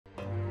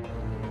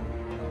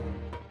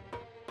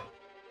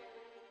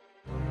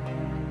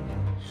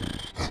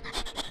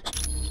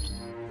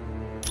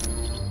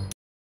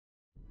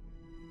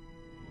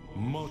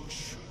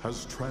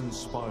has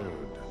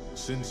transpired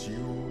since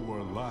you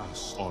were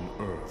last on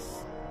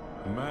Earth.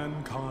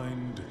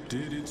 Mankind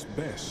did its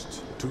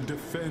best to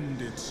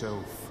defend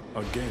itself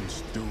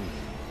against Doom.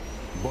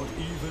 But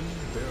even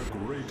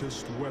their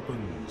greatest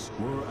weapons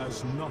were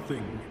as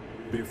nothing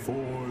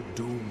before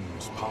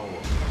Doom's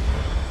power.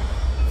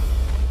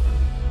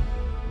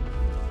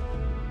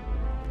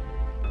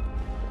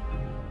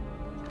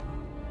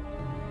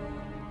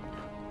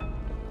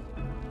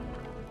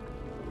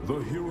 The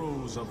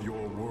heroes of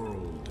your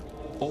world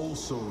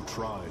also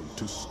tried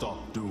to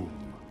stop Doom,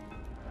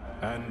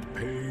 and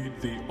paid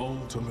the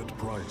ultimate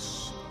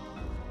price.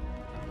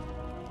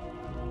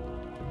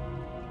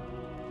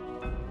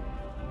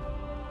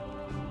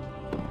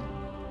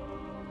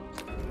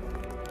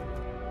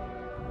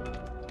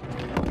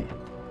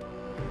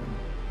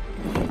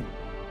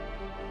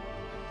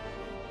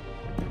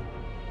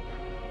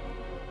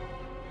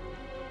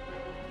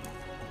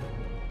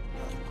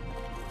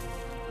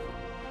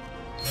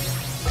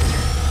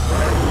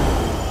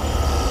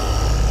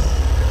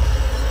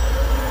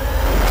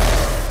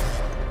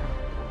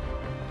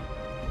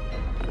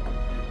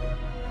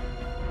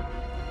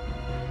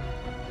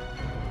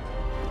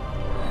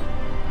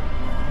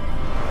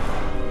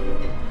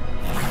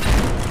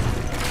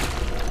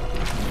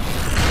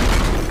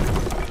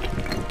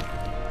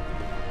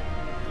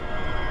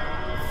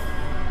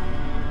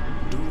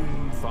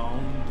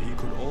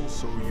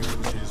 Also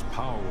use his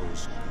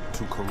powers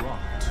to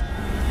corrupt.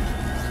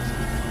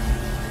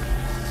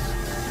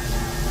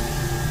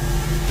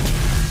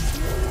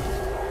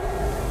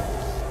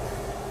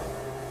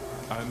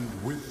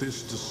 And with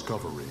this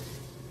discovery,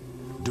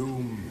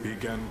 Doom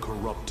began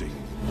corrupting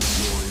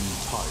your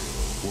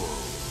entire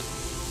world.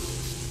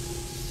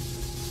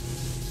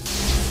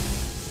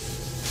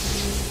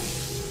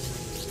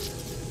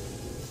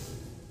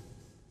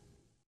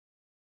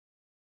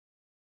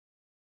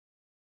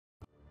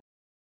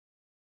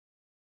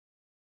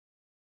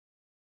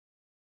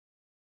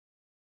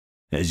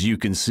 As you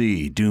can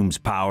see, Doom's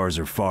powers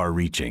are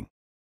far-reaching.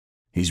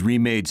 He's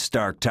remade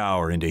Stark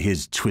Tower into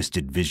his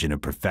twisted vision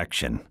of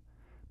perfection.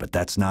 But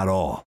that's not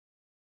all.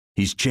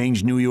 He's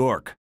changed New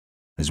York,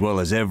 as well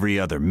as every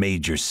other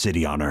major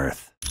city on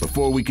Earth.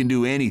 Before we can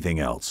do anything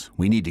else,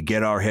 we need to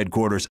get our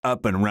headquarters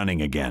up and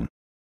running again.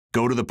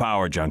 Go to the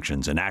power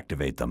junctions and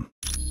activate them.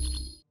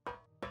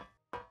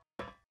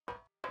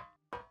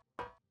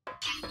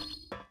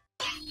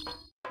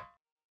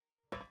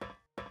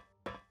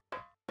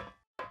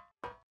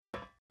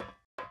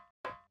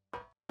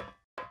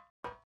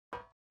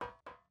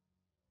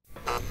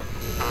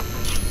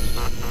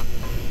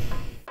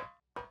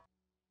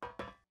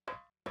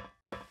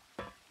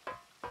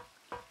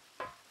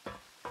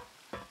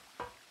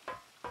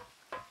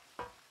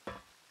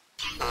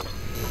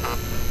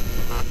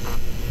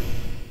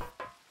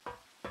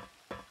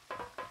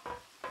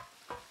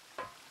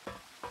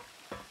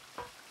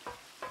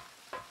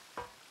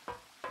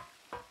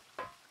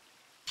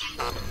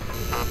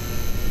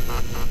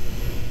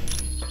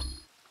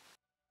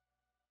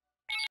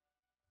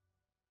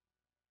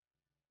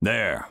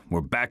 There,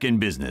 we're back in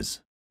business.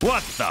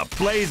 What the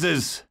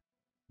blazes?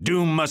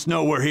 Doom must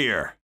know we're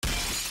here.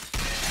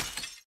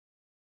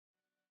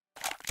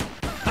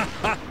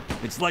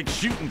 It's like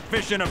shooting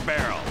fish in a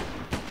barrel.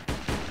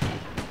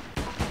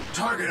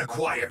 Target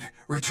acquired.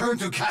 Return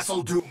to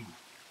Castle Doom.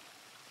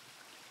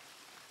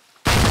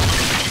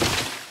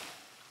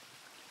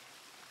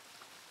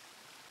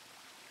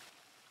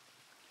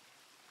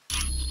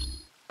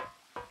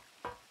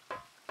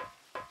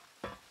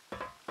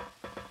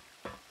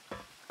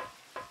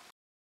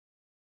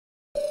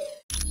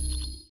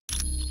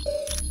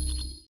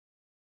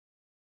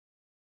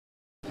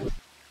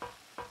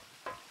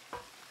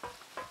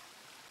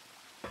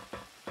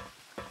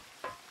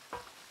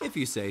 If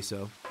you say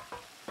so.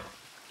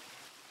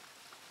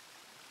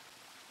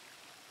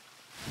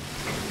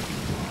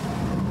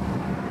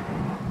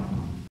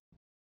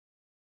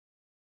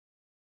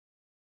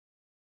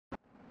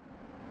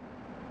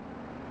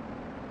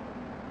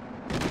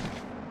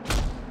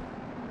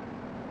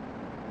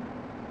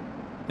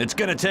 It's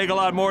gonna take a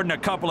lot more than a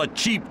couple of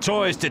cheap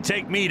toys to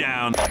take me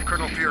down.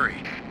 Colonel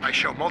Fury, I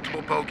show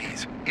multiple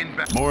bogeys.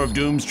 Inbound. More of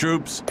Doom's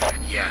troops?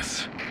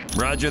 Yes.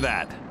 Roger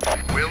that.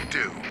 Will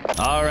do.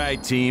 All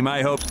right, team,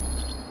 I hope...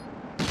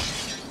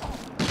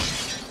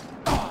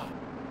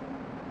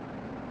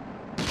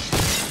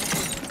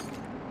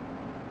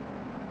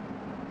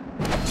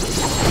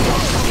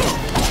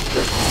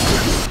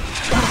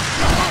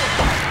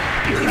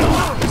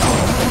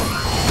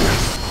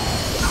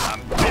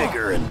 I'm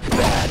bigger and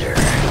badder.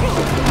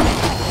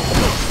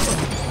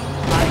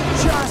 I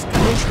just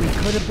wish we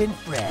could have been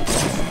friends.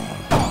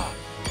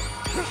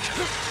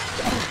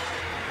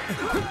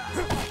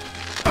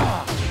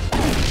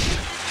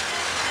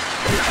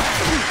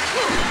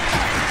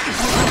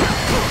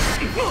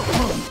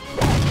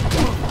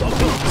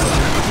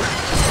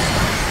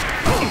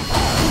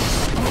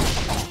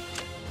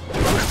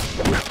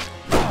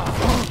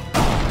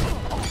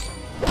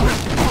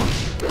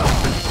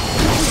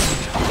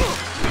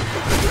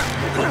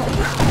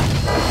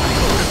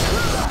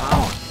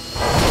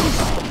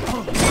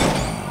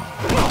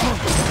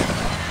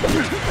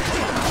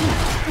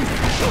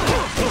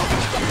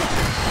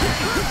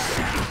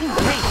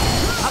 Hey,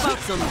 how about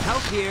some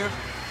help here?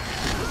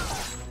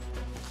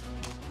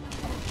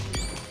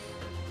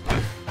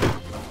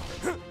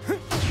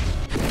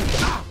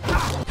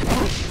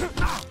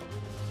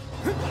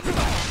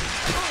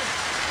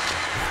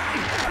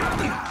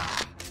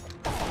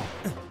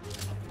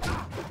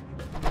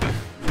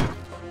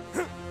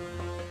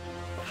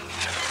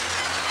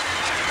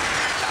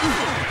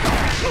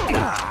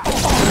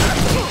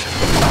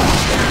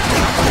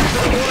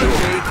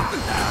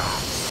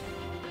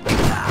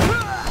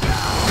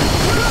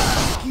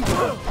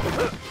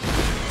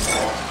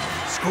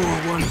 Score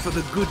one for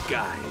the good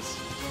guys.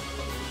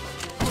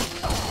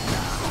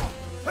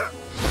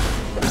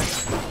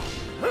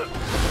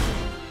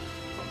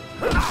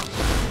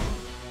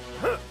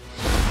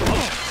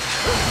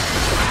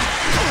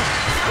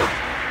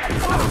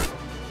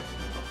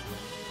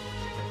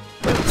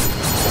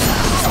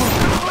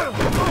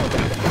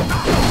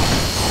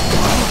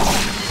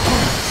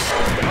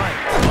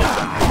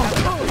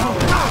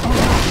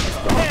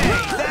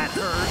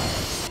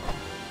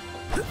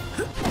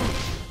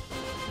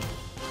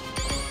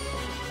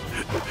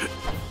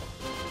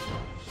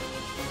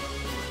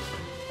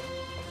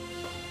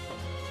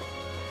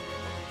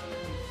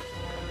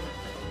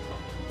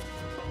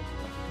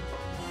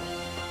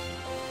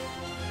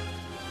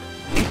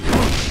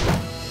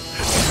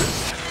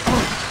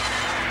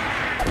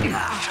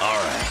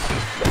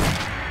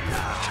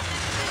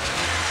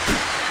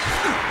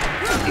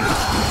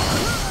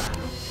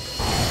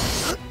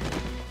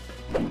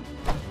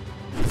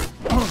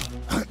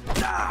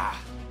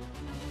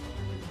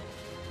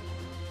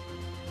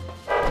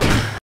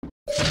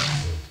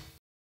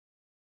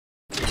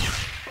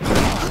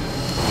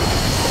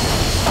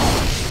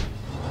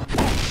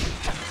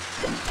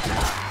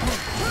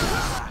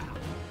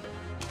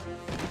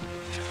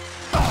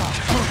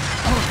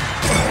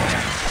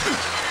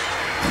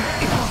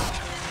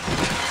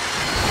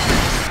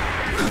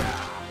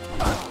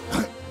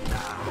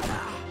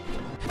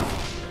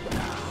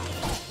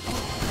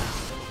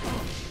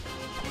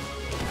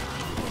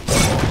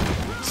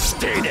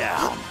 Stay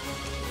down.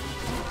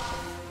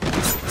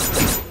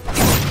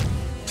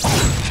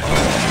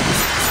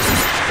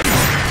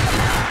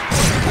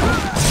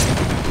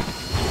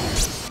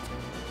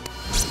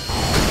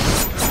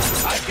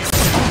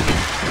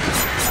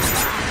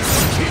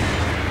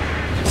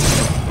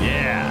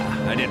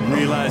 Yeah, I didn't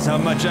realize how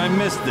much I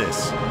missed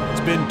this.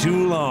 It's been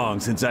too long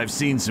since I've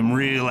seen some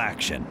real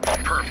action.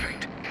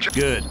 Perfect.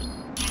 Good.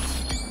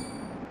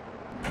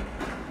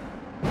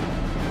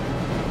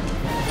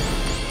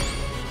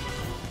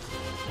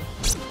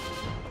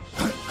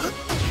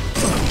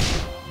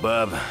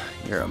 Bub,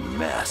 you're a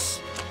mess.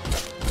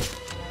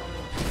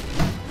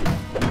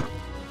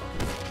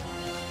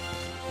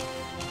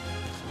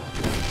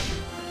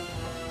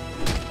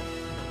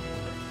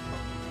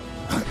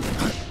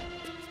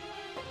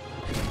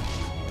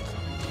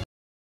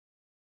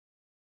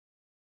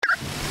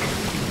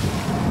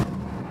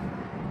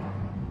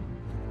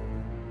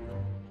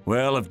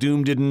 Well, if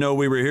Doom didn't know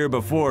we were here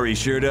before, he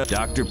sure does.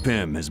 Dr.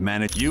 Pym has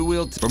managed. You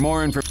will for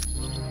more information.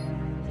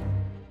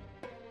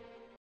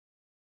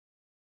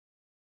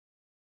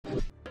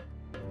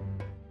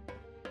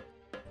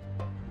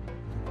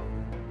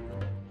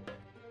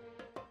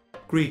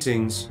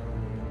 Greetings.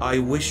 I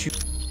wish you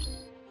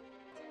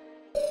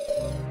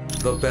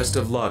the best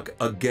of luck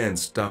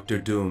against Dr.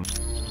 Doom.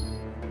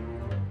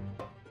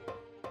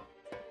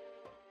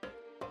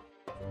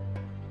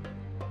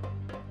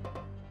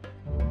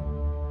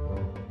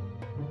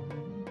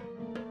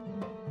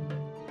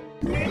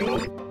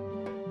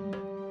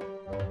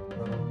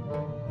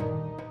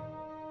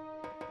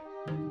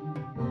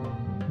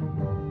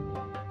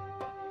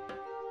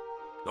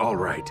 All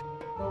right.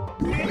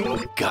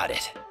 Got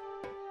it.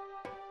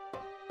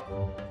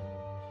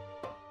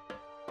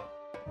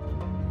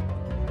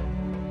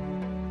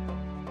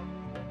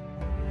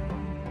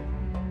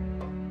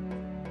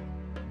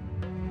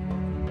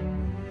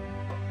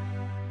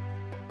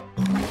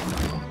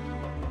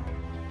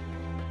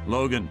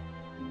 Logan,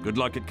 good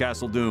luck at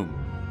Castle Doom.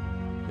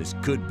 This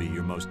could be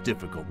your most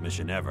difficult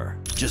mission ever.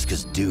 Just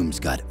 'cause Doom's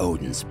got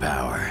Odin's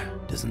power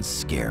doesn't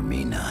scare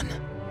me none.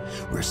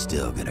 We're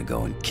still gonna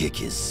go and kick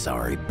his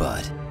sorry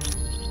butt.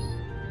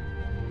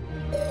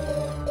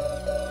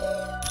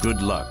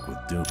 Good luck with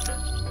Doom.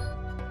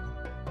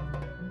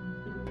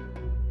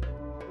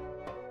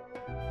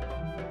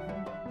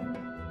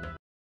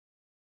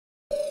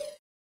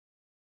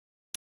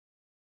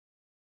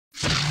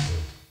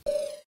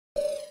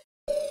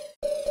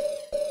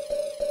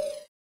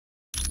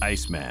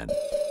 Iceman.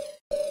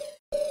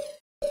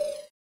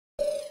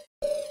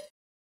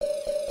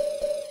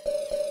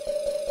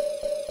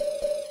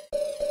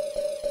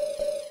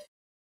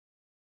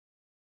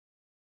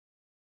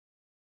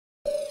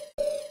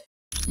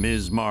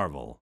 Ms.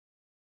 Marvel.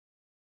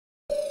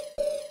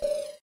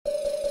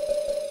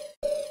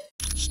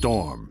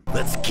 Storm.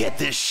 Let's get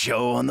this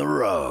show on the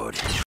road.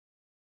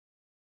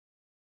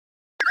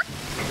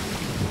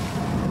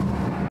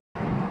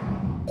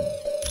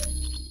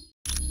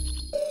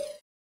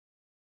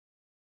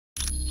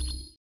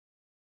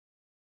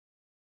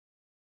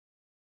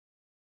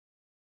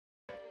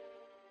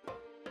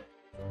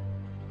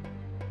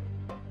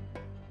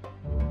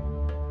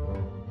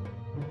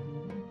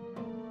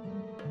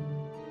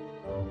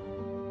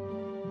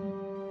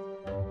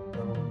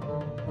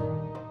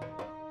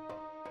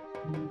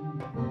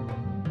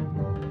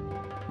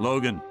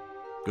 Logan,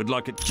 good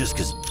luck at... Just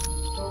 'cause...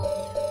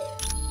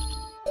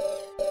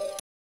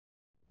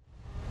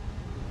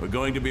 We're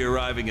going to be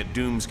arriving at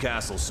Doom's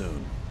castle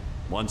soon.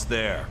 Once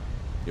there,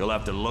 you'll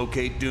have to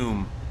locate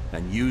Doom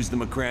and use the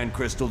McCran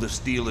crystal to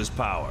steal his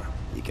power.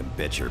 You can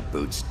bet your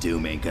boots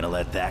Doom ain't gonna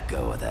let that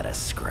go without a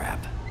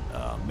scrap.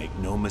 Make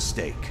no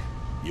mistake,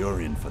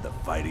 you're in for the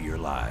fight of your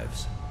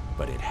lives.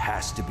 But it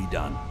has to be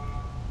done.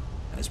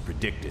 As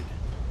predicted,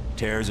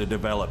 tears are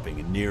developing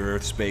in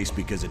near-Earth space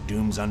because of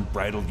Doom's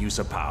unbridled use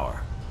of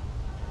power.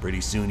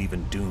 Pretty soon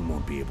even Doom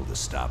won't be able to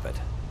stop it.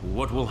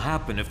 What will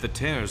happen if the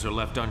tears are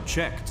left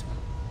unchecked?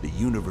 The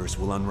universe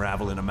will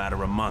unravel in a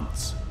matter of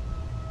months.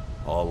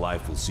 All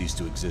life will cease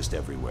to exist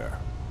everywhere.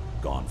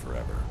 Gone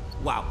forever.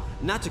 Wow,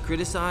 not to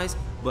criticize,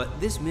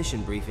 but this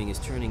mission briefing is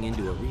turning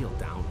into a real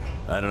downer.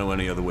 I don't know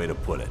any other way to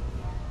put it.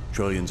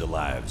 Trillions of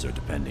lives are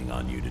depending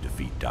on you to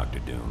defeat Dr.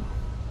 Doom.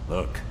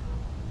 Look,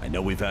 I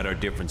know we've had our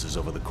differences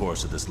over the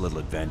course of this little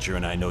adventure,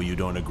 and I know you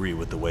don't agree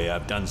with the way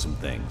I've done some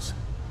things.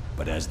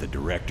 But as the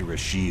director of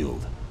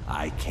S.H.I.E.L.D.,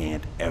 I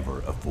can't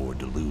ever afford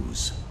to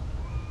lose.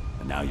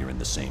 And now you're in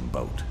the same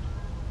boat.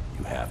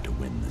 You have to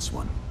win this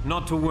one.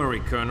 Not to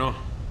worry, Colonel.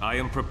 I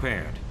am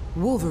prepared.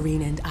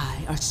 Wolverine and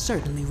I are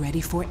certainly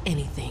ready for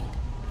anything.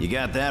 You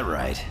got that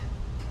right.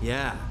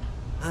 Yeah,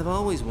 I've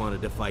always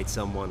wanted to fight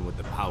someone with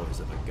the powers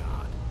of a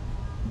god.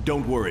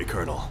 Don't worry,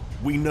 Colonel.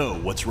 We know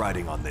what's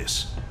riding on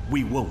this.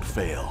 We won't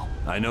fail.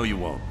 I know you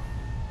won't.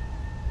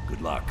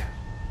 Good luck.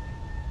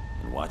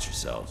 And watch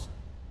yourselves.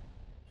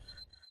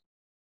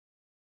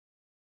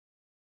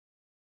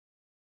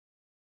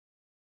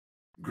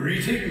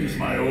 Greetings,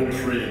 my old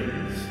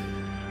friends.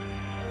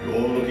 You're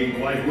looking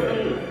quite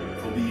well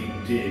for being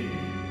dead.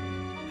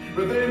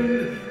 But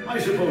then, I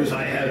suppose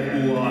I have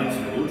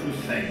Uatu to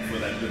thank for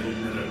that little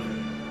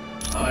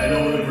miracle. I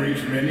know a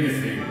great many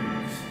things.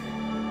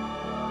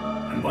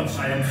 And once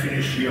I am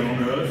finished here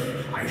on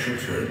Earth, I shall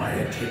turn my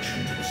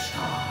attention to the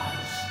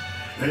stars.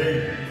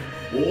 Then,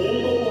 all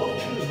the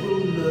Watchers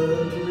will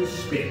learn to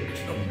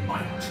respect the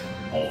might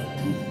of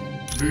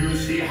Doom. Do you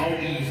see how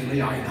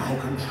easily I now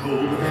control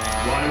the...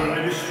 Why would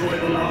I destroy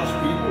the last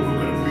people who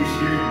can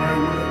appreciate my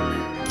work?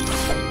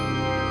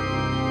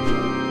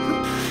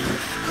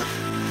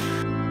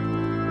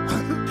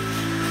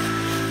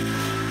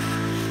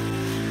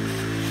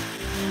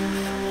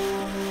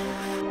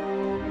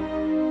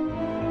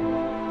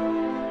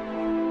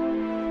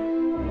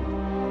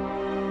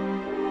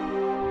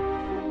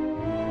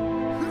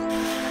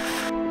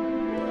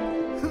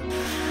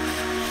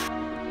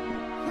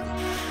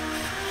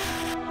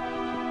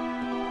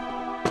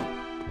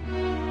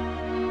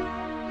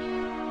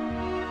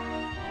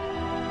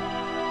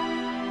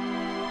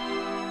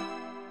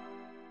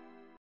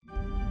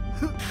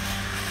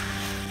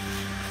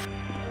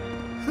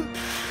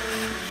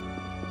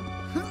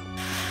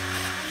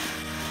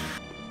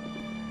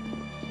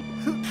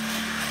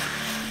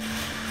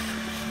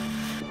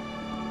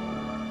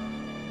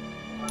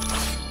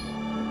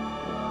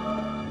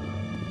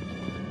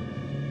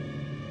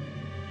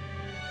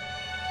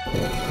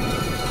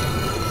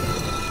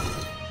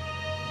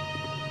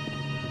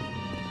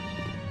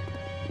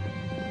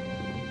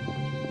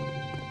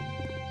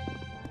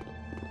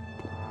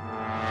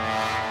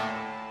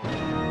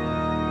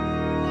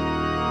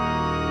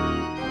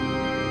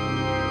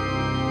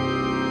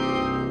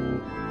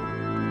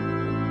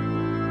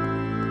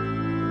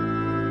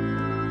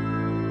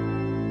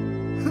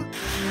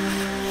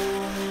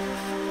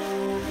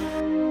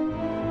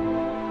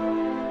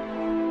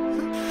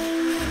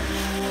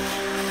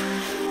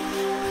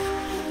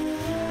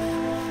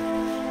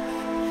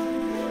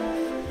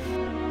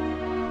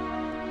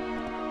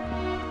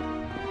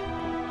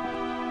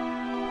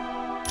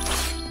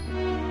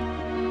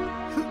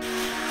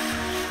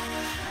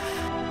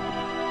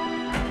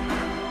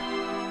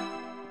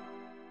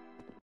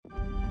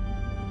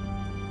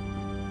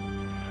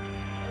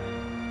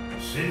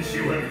 Since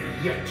you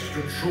have yet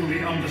to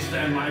truly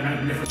understand my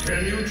magnificence,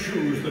 can you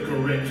choose the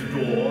correct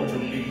door to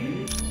leave?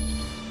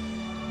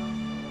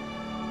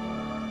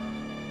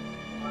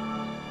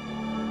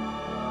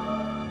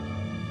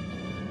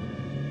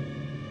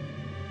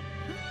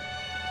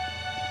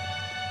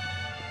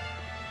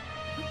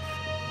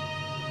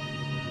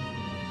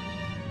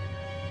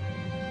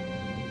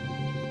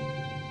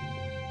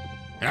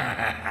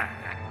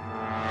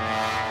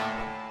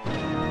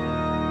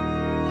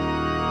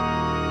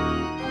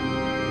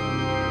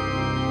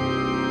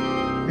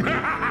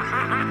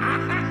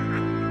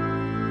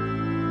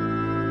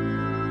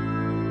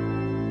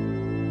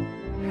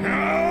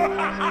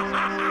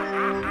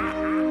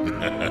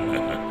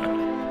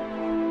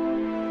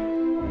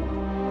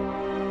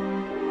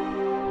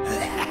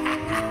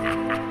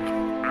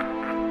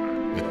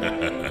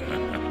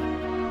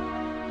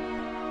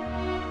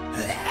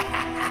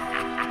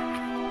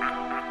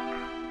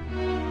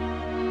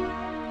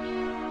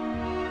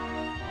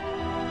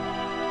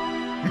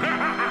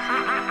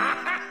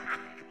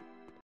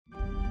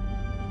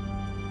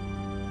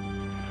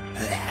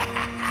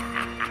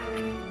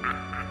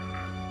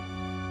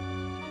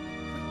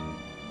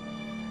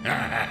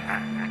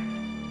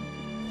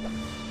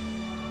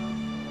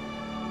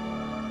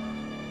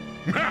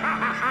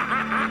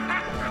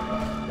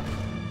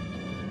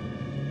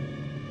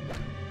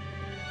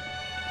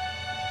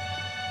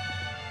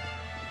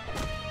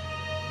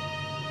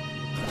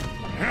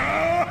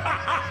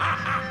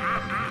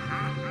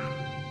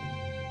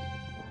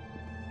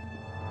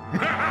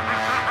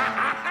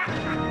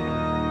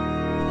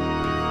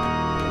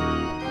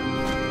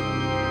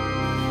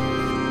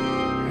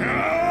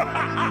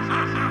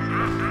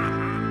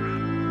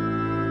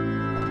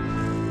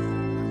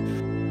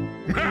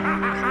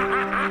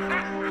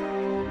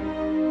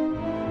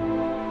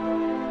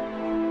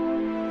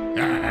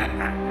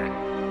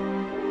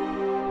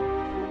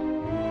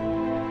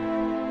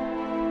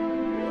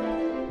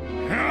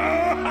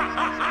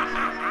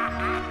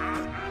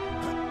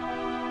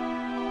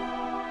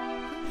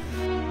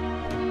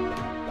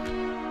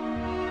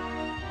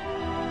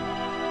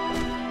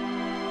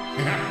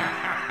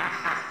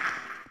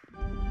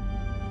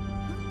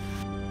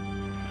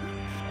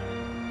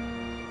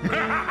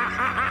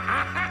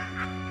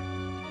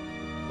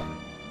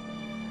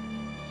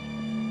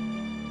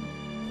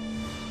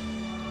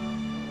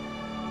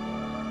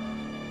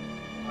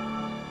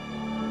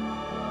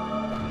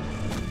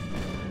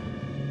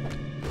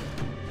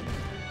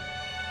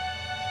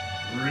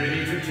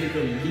 Ready to take a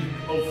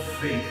leap of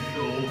faith,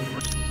 old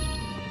friend?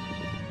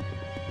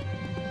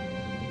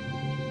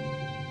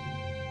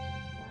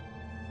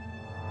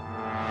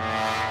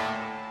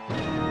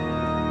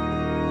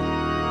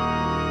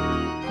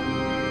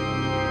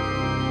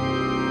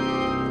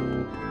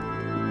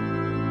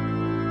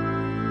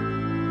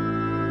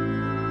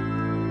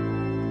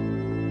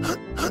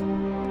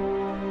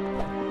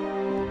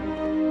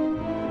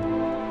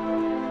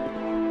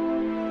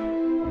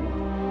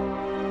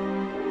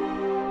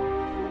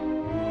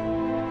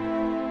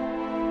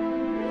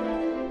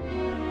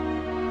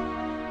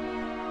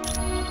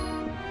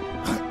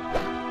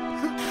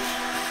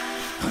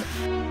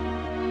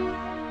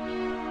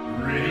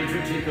 Ready to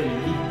take a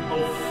leap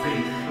of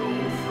faith,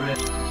 old friend?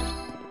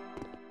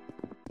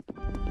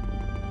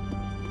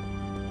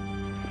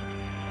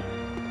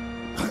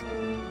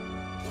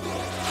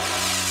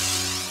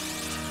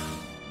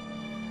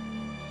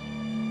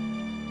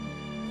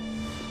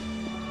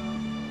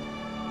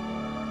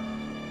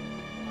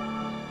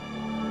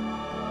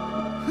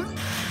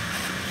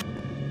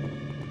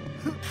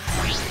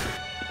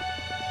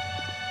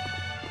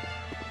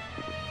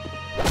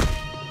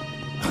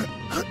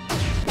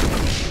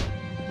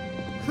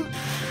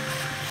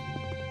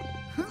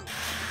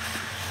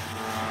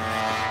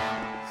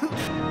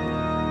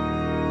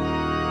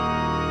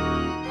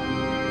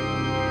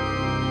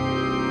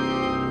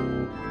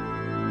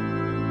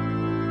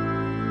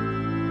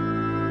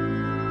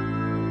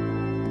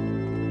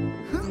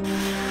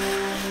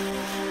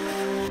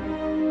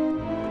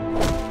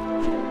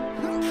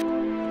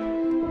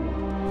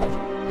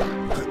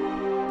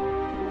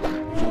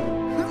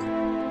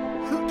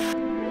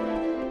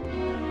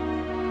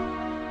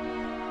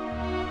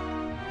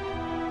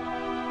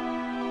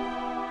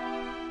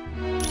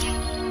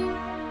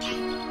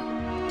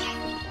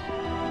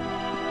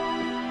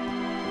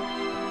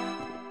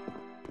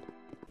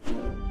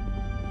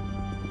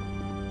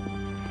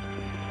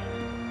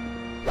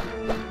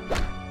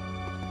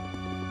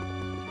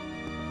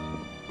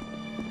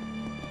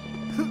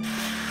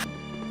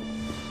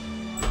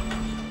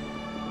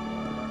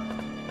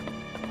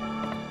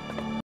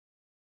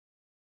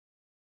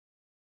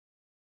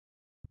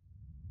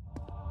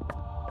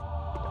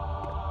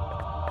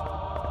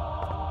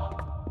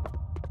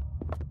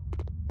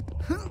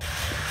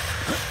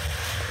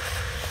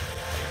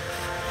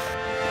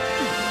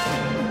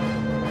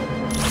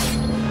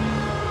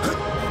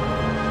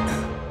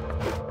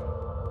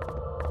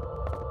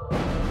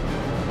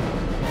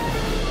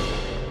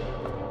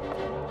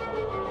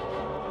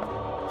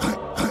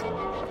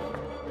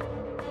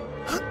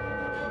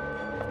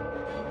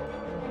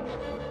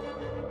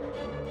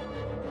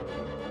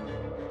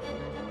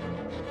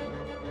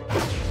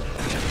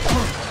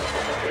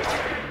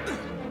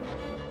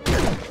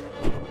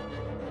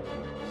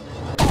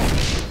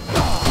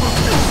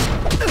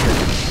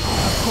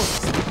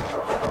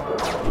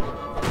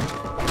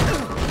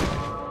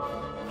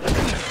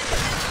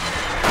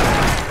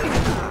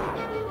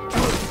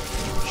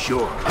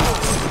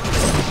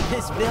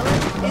 This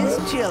villain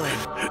is chilling.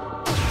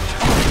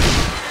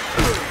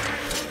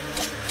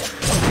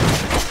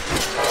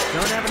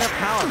 Don't have enough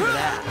power for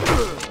that.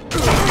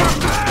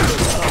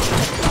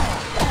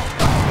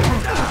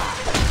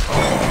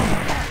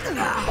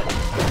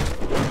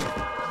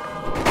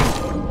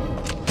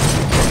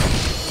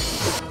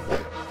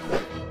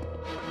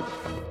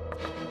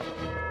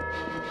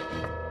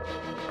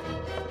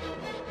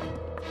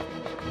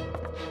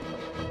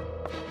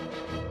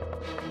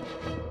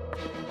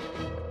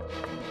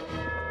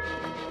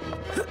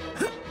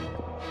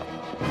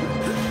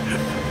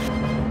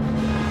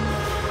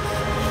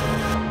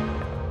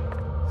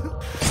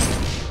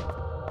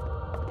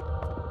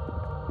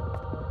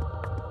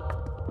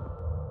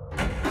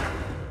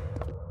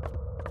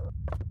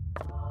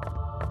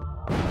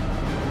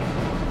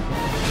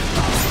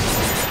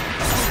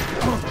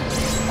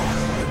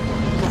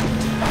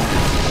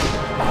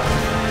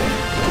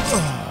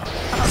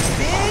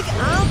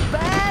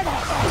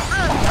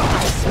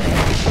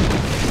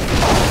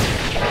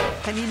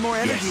 I need more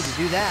energy to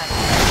do that.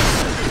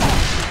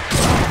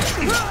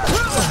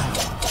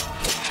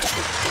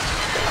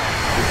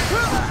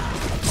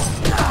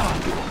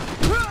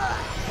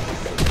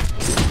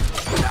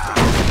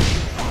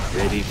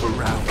 Ready for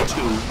round 2.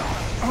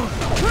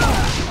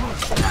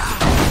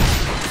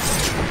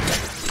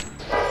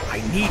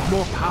 I need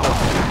more power.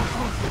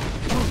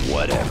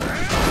 Whatever.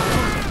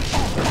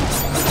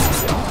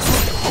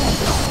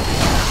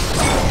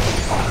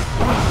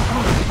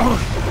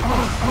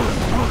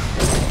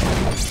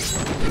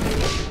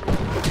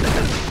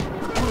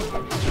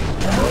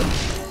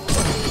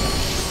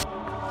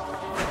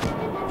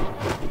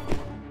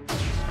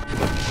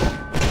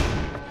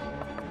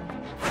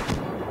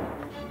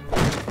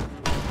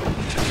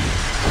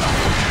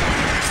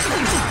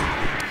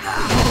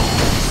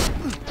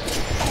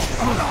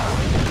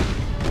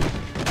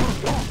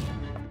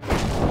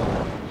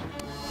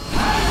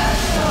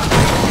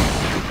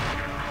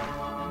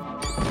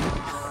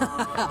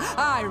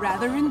 I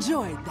rather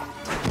enjoyed that.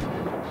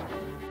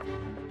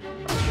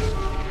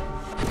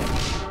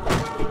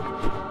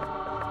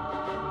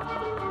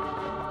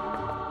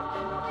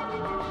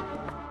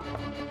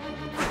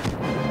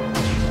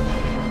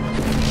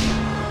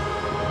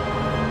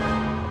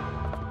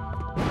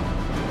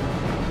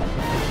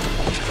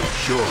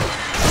 Sure.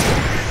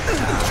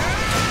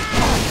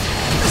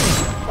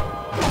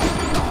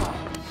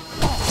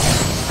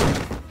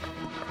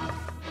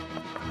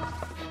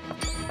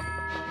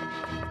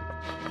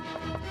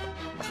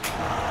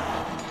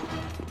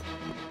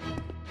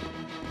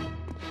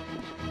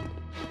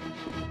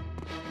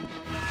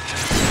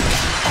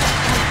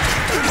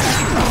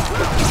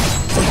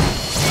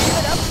 Give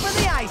it up for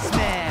the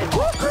Iceman!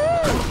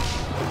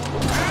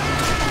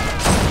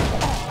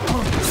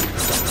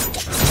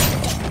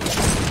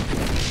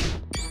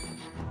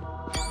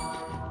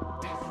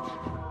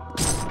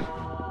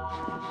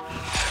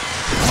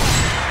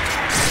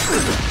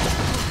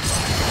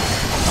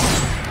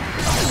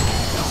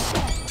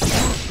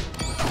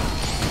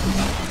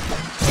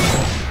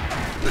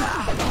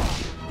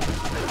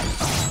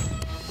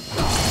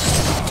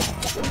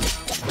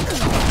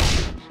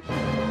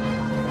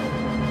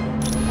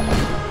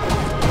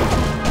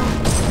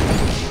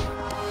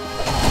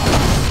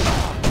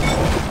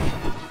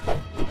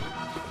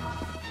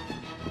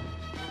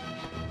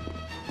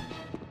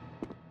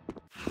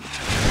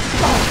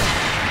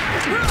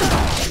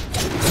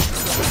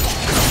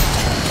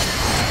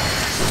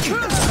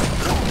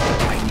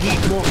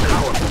 Need more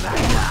power for that.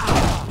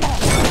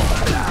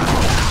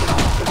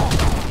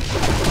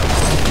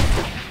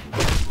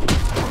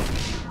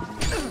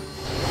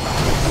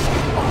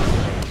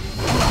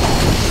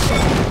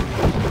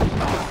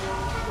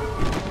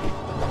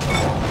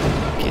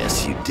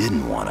 Guess you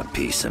didn't want a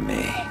piece of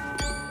me.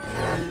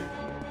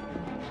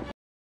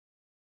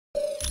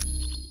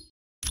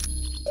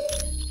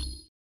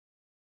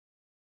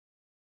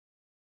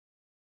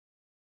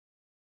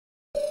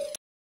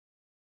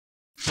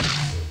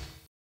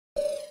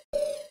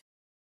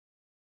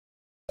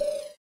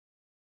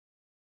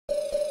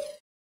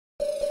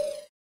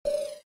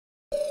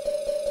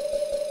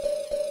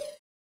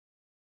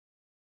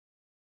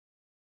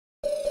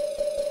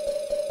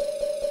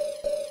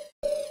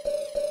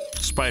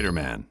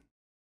 Spider-Man.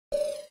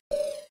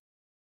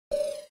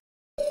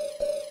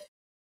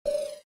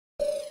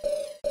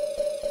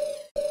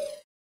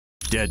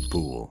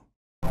 Deadpool.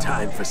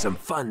 Time for some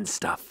fun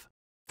stuff.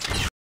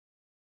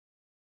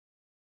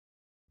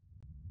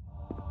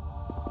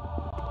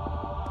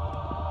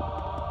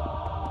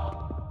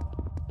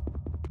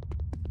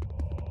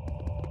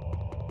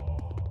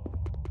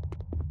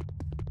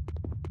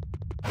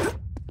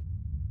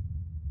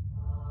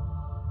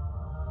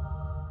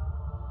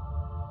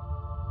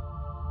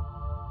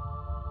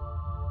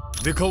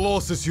 The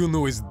Colossus you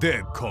knew is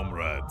dead,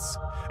 comrades.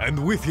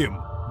 And with him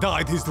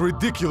died his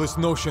ridiculous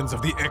notions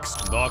of the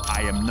X-Doc.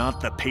 I am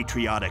not the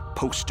patriotic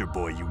poster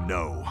boy you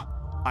know.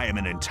 I am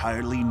an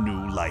entirely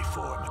new life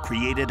form,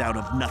 created out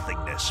of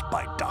nothingness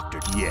by Dr.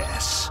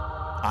 Yes.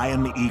 I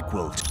am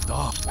equal to...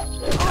 Doc.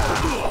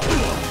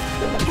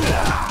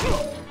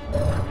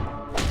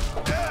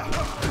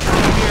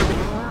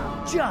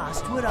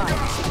 Just what I...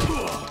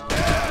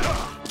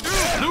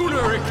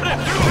 Lunar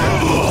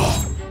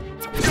eclipse!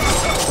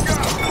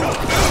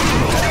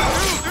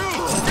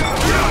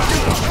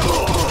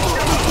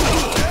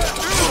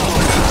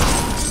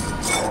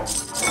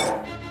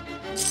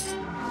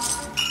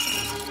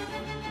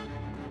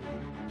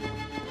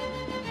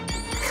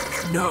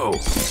 No.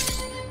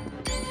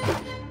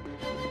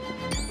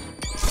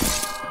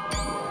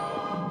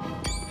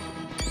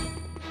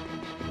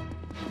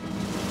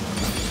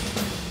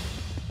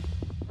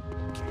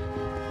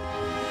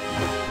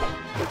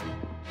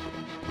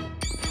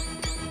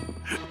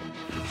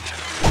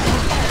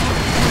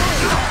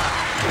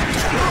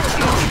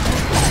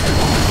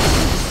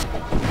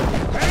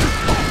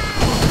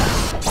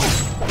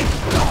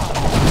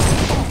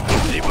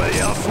 Anybody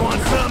else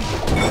want some?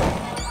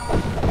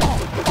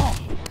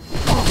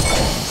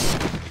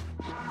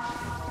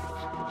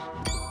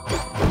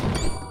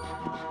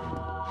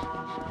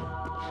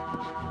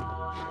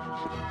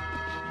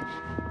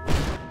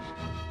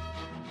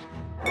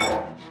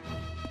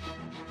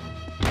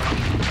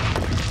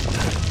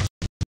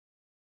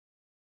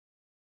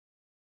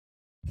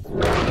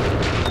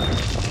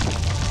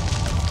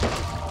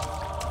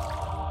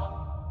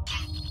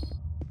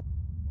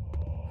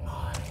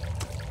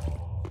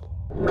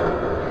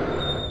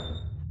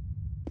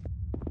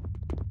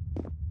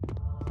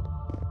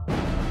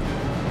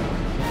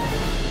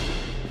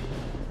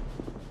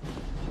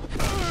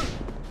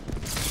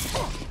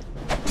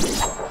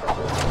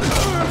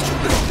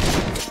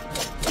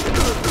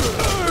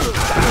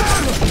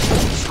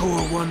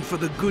 Score one for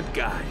the good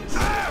guys.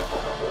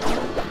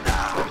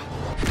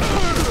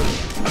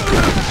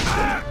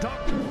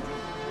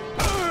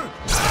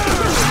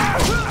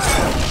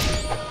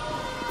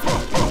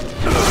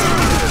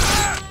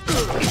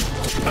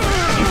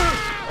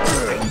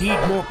 I need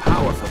more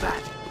power for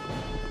that.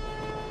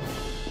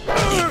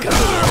 Ain't got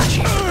the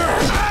energy for that.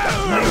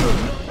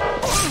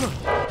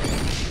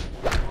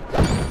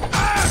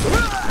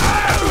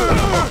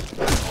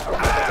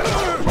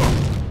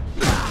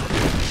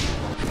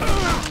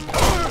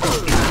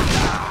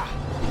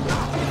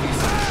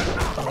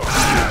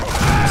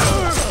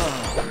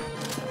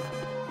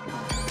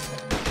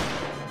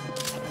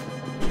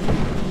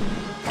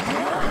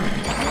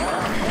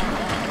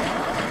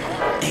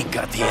 Ain't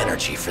got the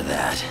energy for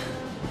that.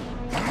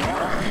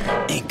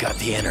 Ain't got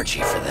the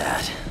energy for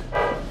that.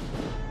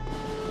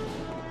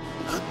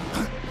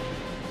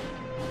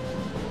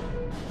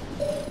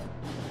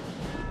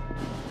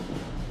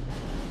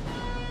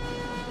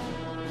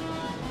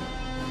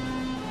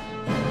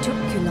 Took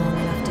you long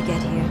enough to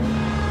get here.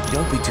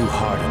 Don't be too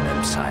hard on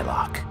them,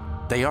 Psylocke.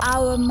 They are—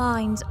 Our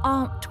minds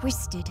aren't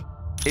twisted.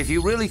 If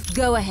you really—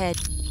 Go ahead.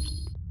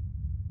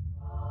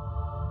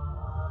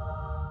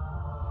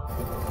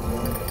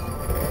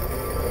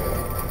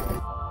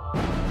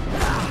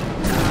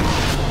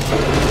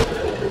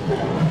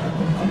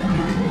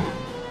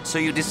 So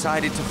you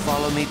decided to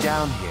follow me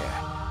down here.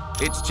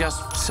 It's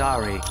just—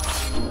 sorry.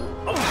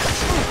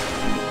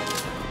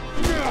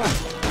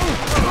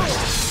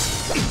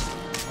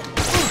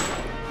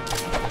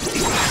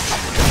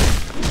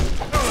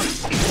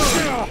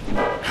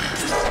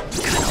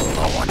 Kinda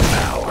low on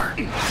power.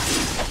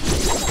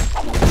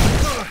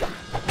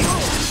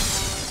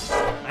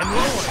 I'm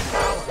low on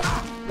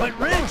power, but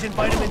Ridge and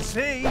vitamin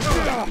C.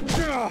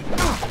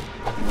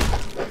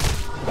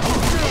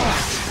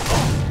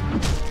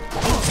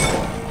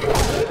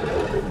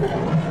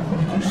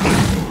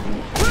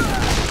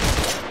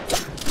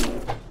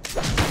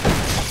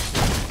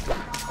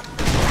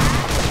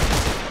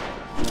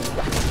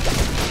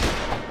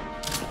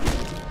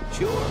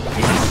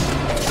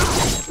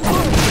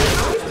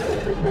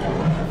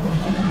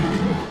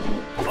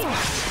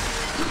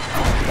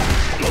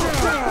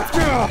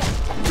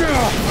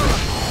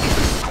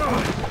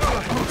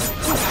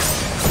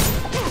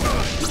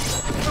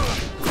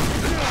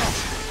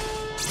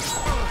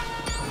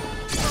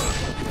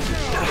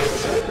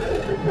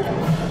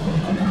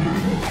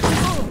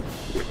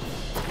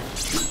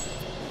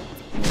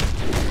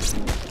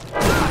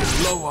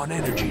 Low on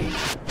energy.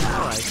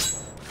 All right.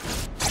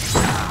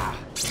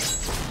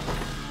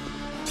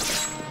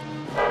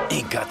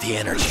 Ain't got the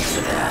energy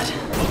for that.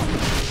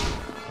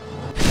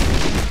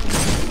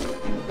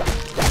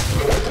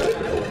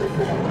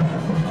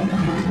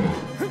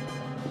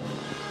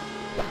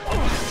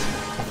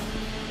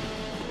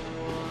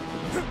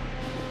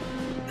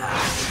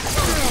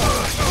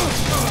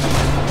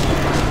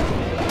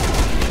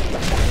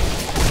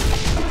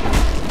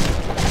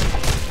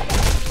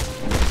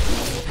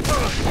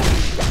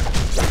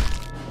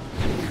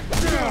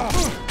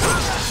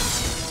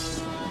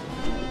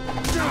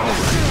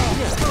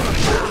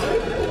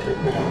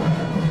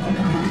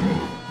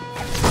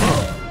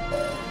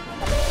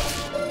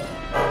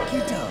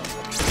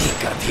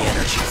 Ain't got the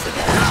energy for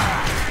that.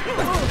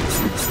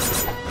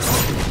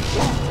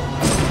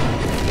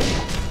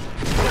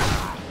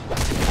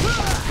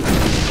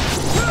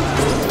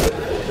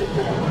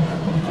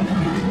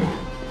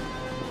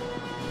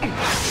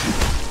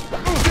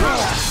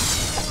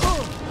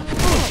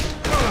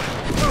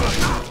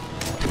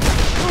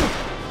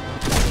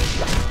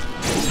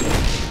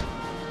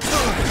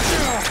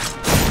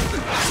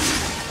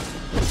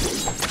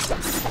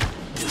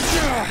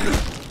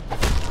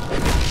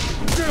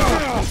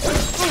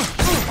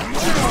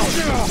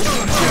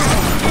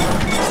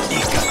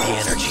 Ain't got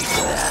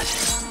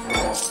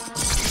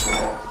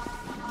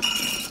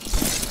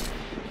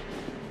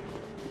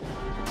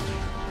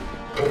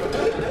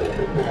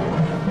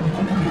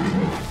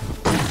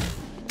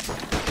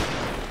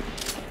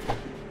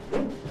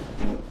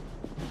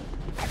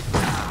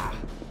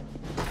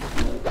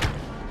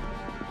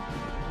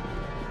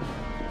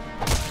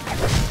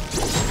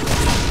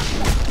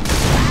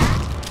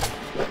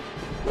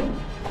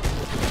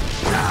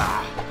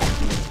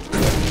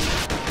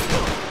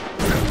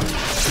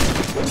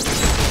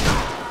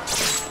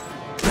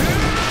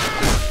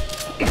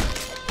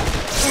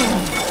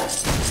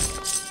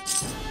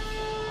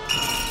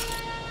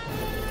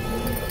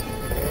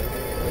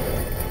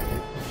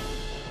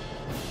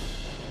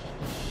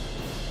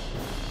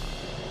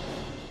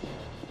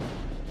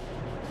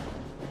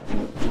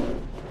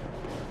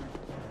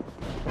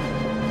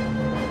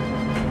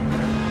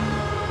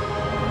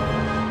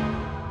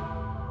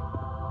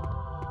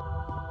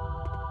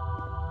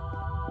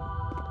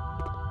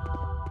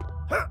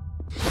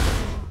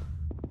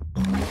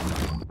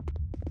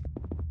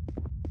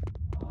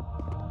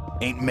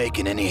Ain't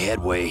making any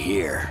headway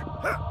here.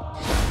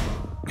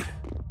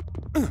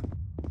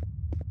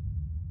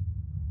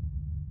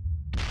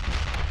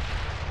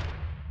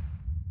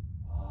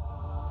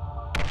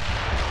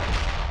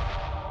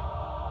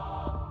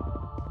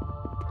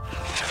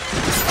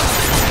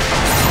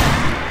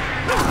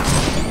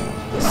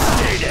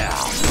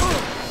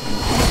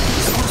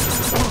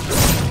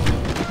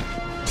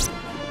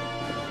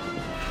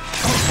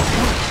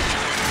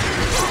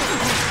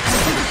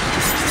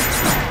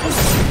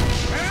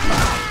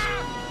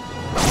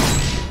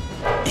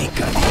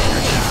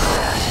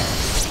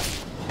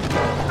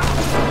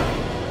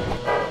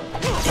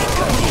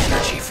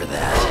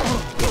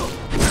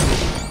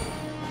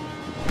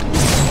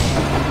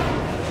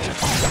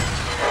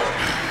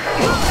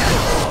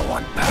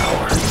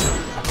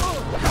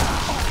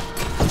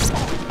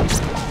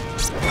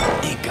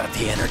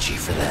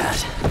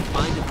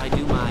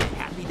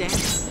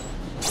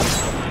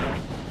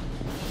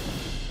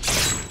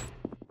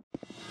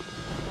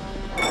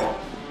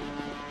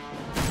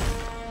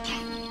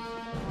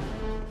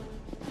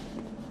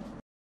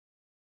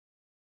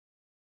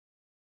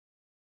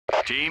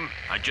 Team,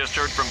 I just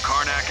heard from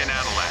Karnak and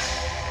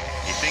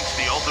Adelan. He thinks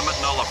the ultimate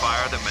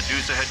nullifier that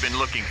Medusa had been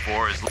looking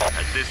for is,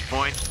 at this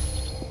point,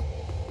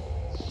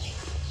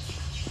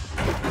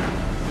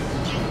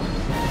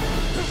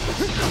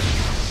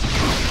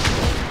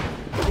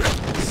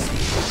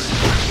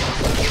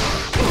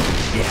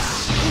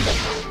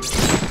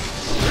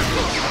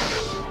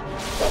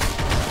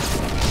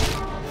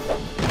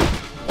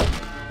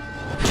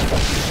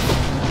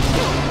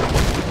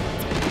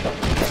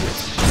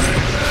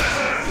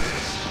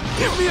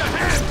 Give me a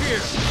hand here!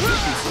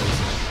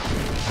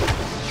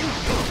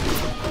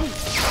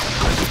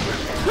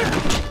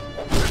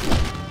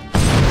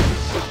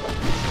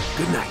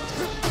 Good night.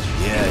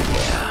 Yeah.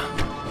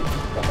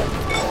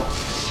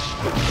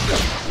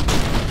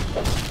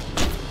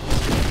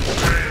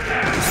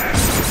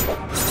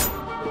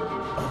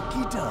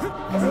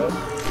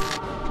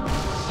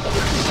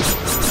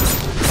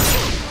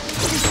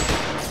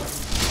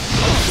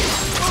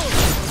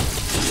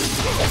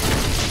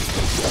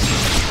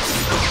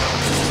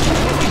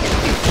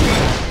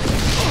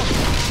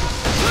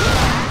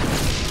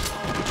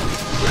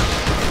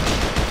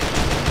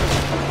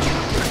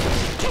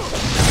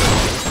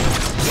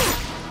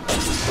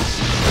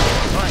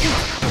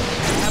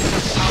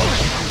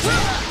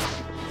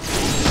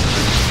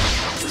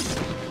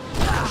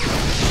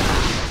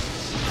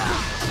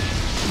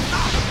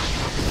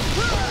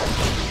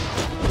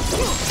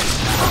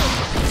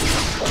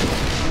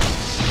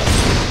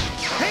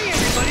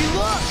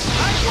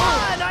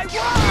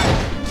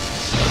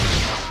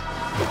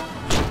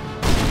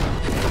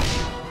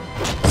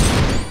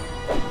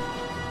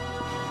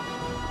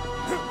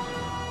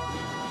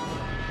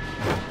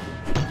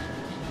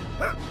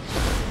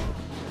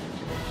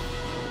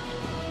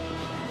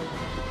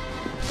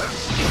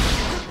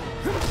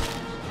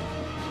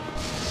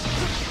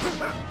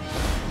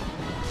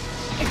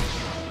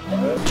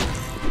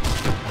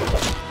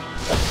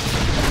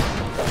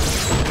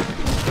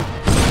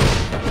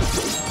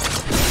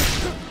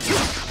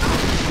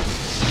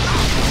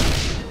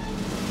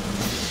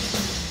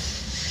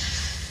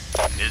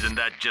 isn't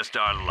that just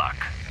our luck?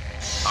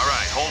 All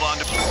right, hold on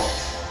to...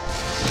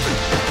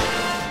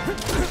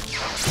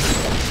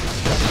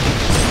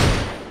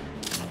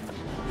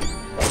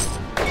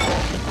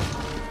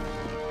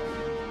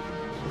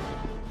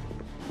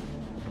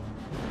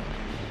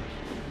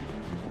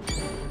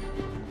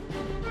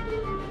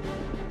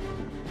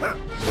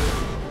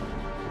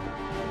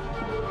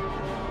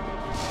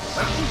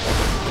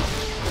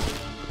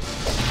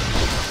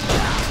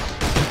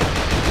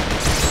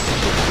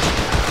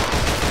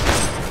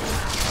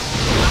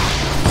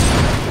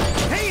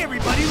 Hey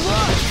everybody, look!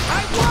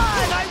 I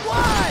won! I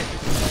won!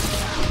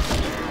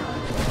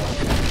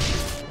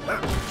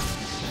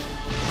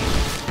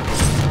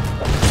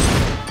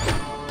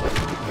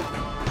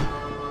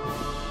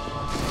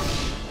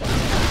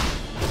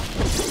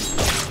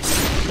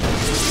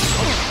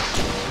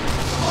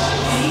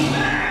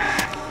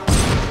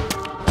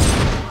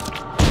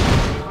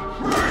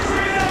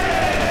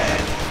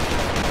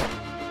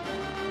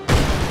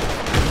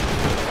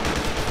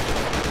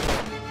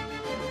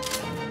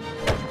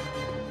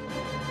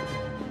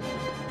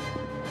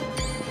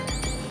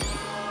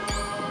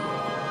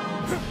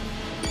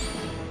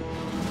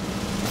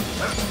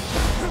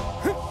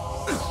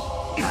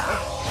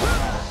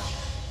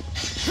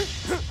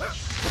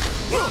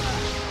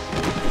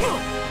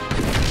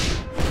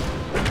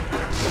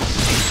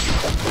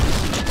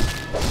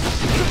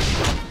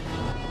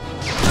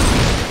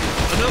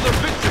 Another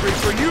victory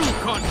for you,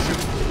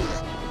 Khonshu!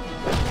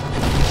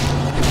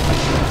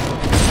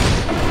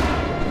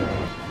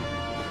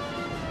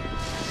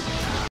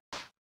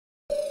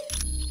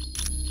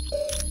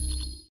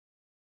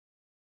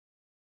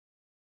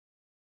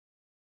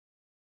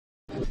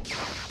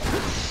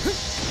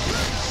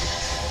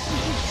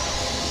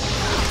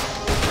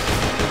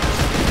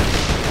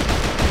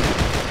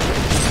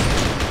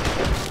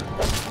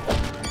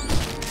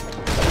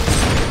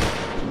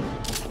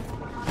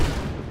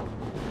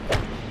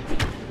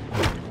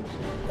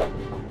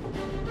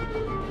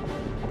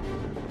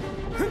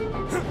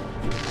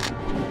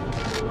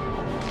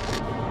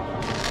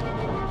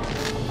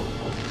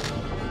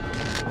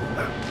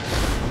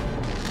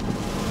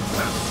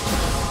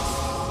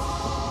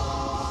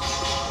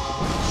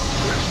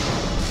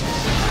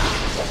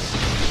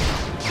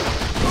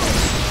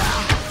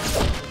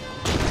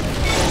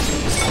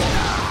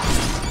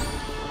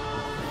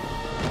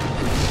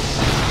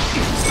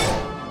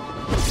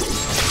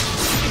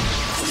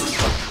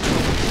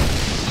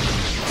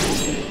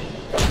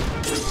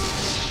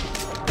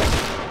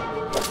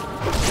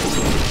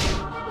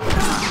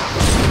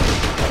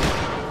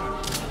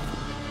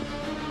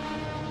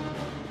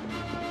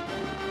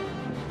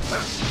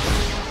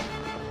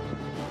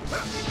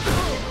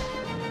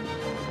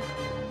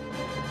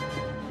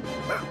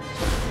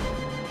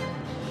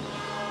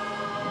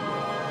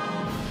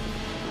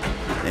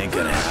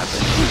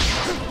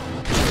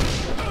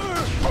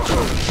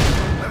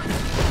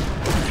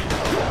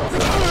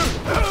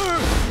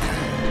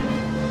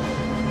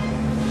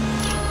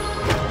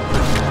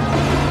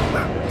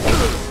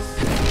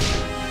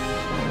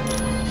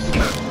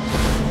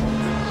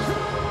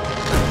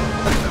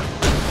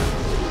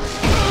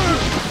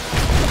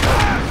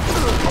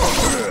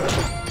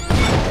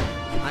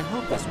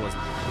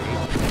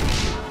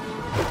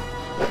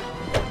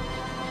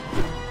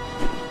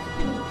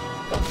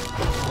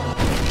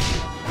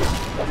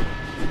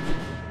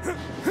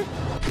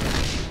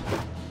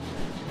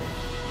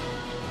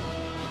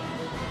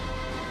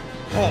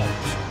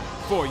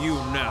 for you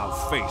now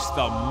face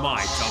the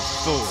might of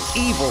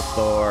Thor. Evil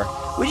Thor,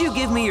 would you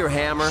give me your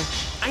hammer?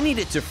 I need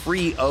it to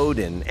free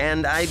Odin,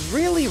 and I'd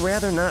really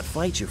rather not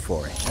fight you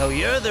for it. Oh,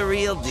 you're the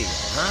real deal,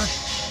 huh?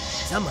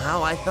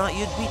 Somehow I thought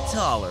you'd be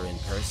taller in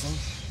person.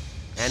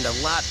 And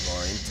a lot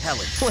more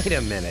intelligent. Wait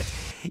a minute.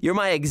 You're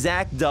my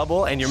exact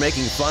double, and you're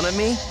making fun of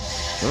me?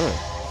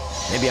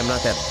 Maybe I'm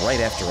not that bright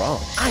after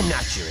all. I'm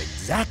not your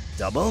exact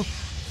double.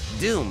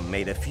 Doom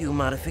made a few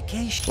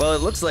modifications. Well,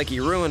 it looks like he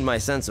ruined my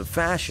sense of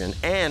fashion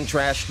and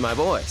trashed my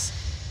voice.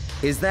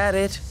 Is that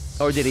it?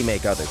 Or did he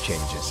make other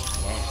changes?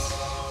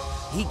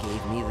 Yes. He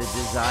gave me the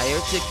desire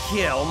to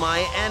kill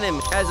my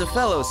enemy. As a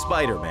fellow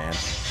Spider-Man,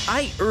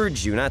 I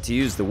urge you not to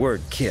use the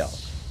word kill.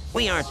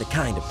 We aren't the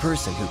kind of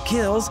person who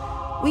kills,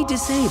 we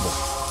disable.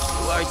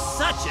 You are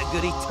such a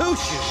goody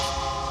two-shoes.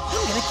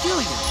 I'm gonna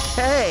kill you.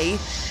 Hey,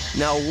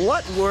 now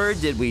what word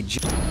did we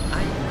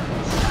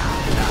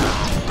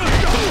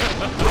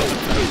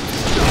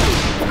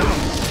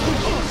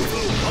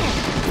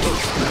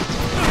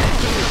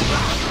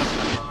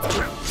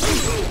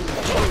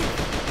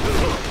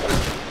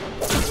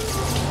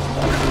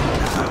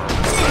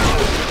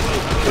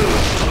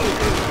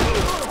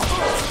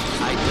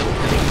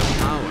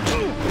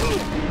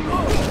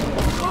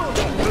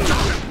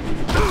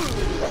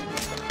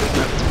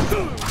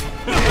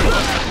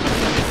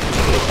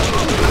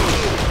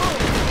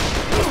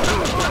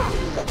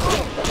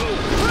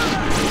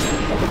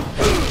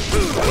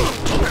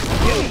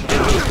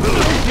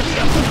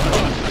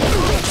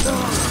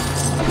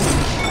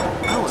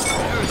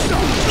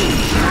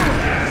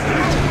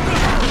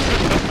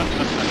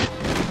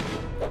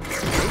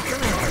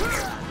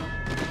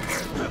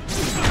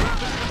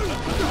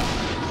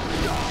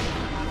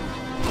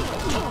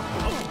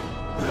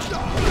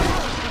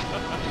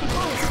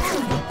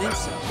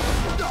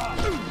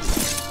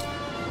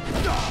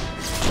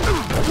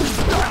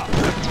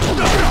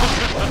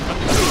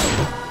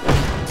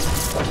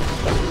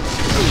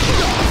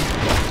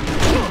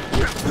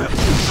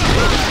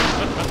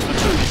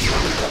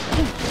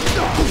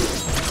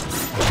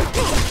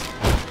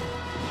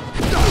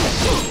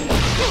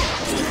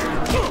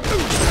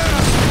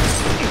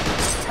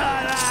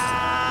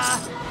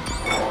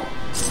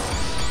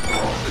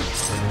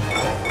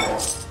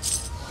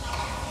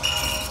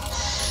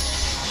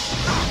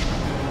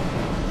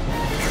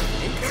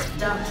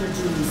Dr.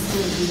 Doom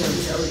still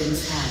wields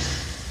Odin's hammer.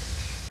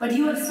 But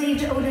you have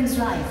saved Odin's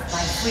life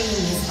by freeing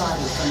his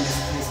body from his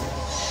prison.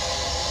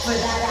 For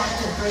that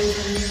act of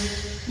bravery,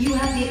 you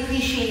have the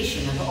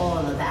appreciation of all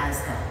of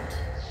Asgard.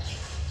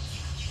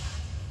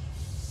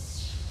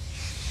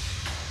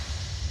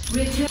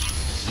 Return.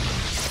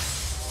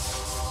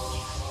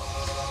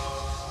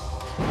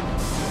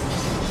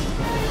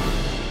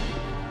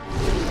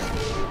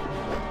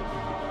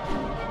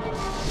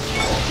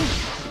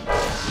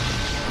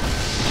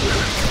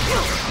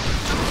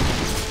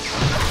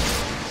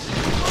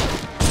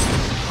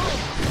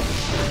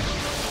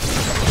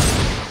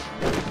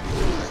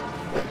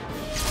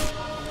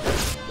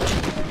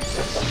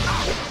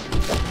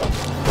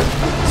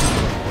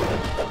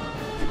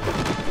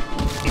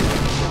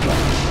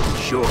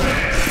 Sure.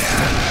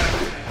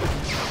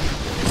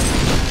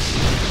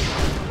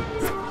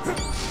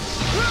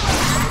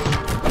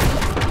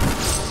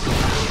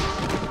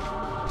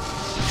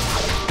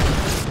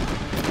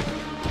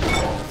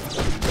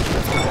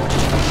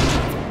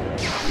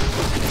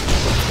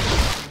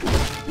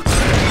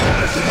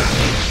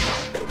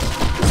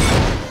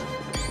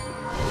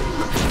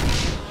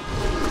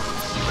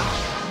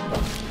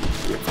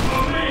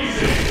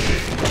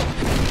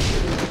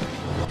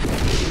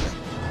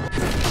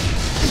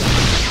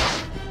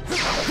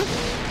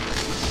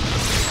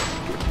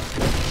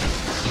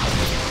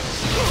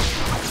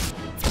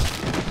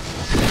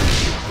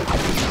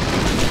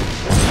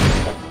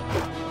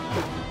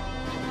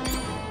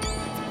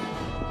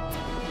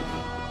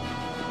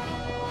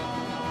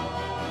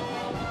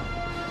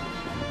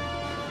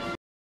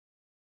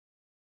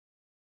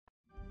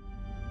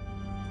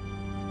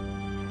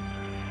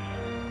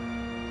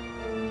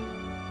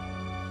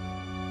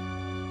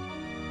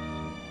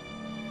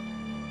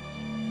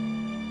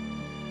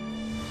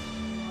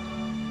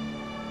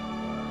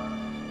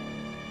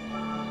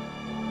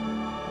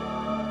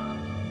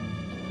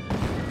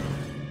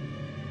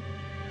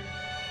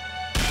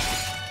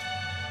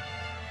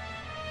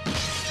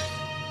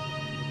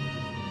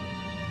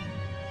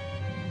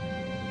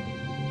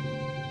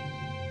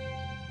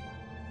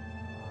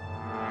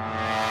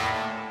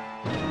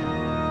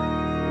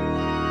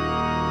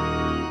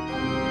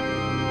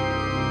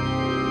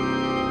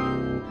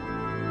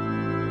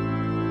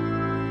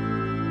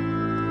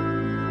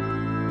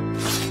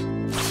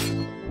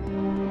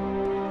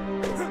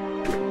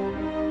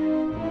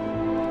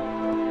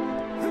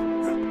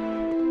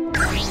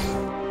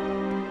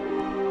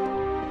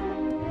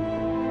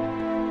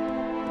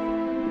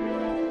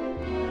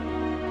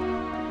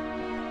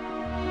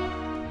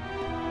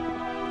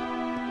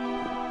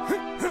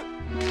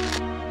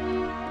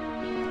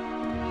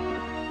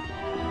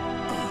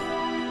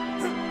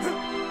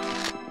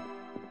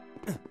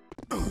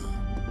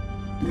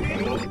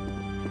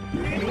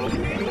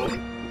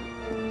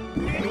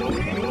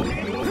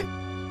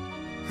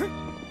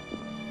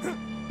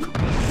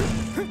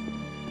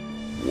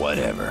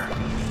 forever.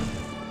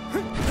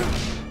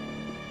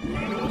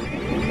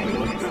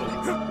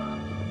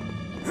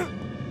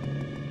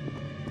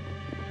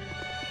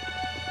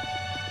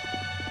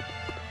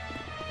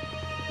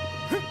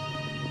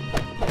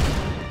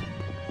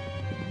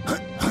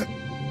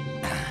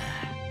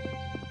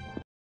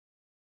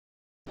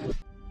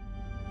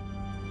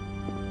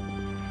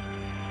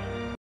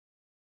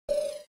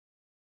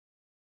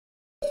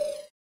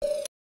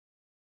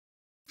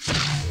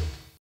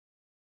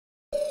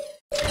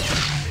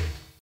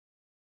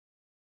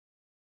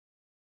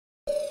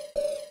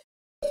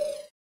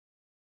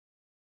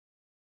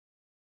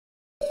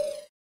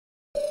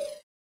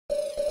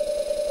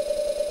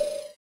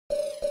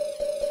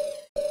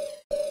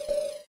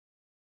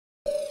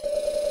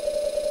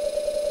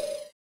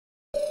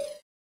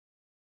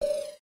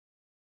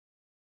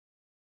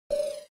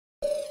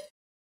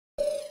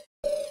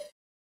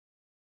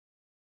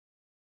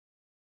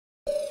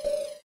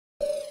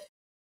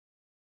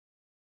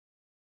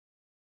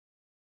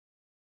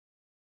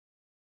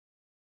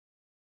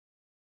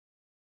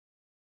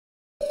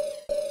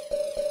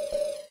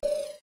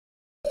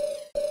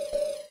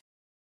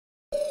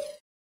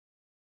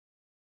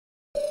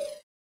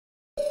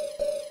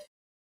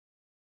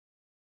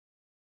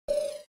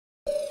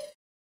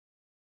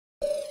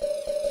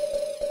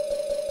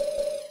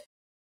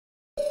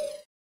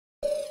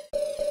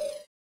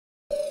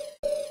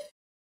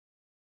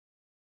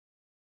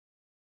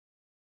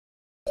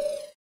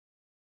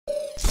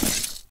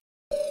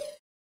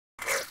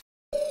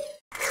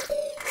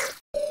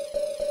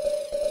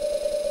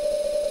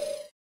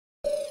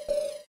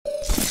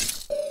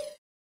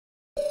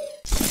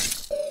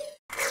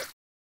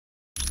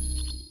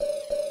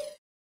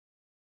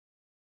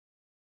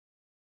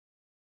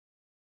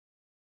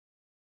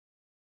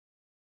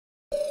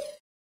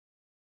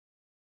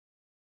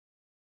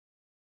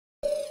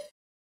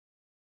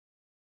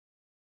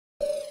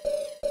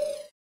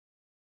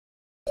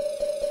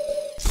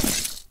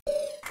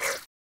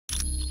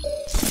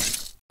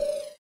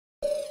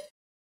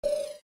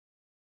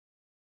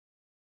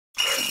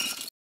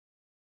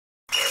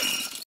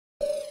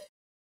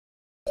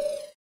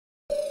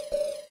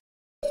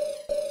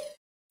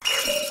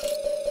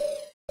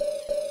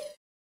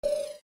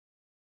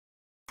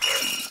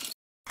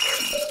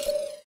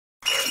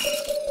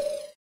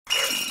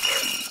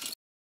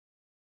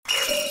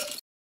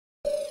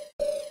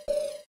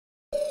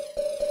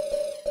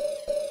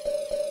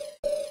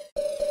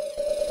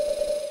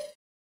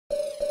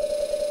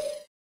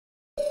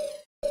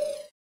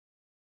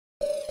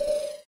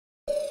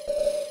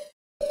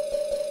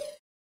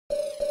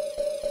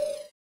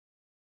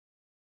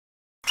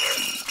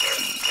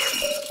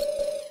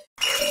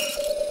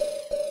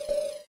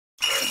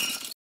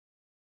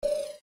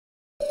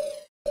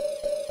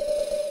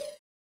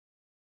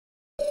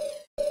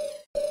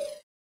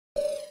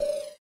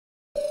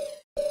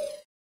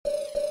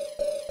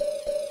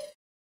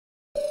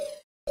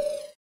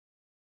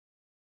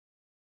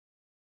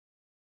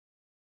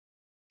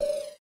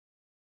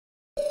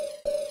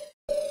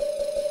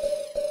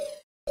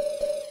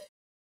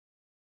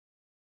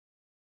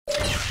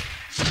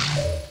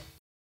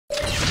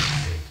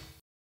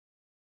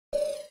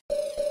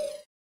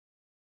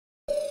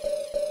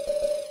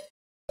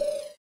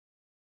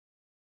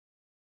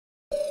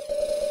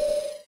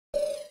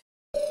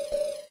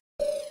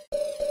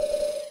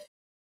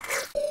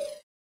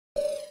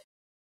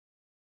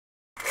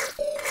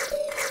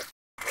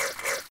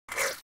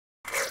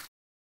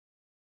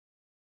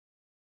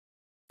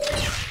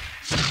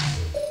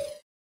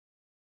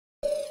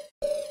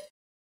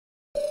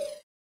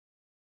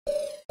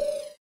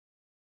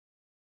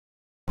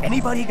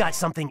 Anybody got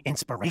something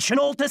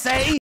inspirational to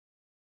say?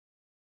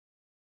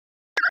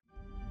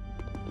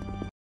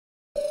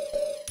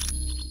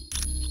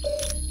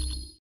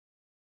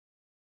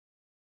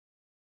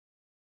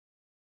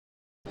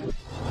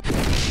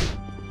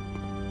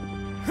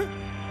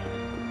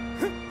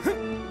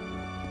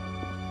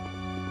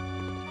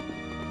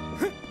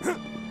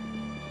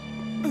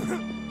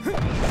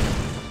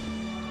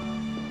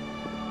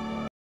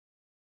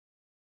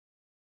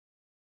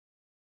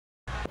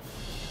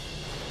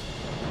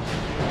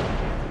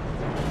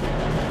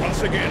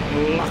 Once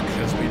again, luck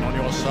has been on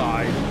your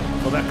side,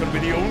 for that could be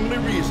the only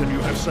reason you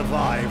have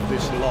survived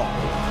this long.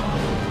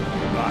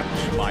 But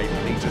my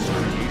latest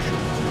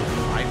creations will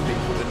finally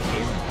put an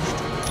end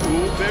to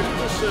who better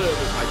to serve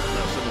as my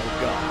personal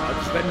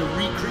guards than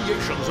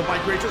recreations of my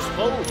greatest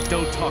foes.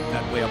 Don't talk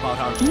that way about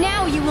our...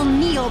 Now you will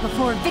kneel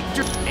before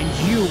victor. And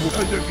you...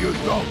 And if you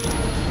don't...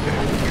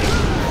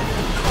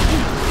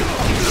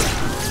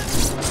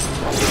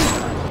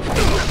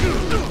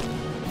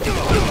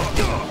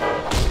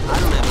 I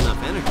don't have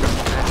enough energy for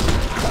that.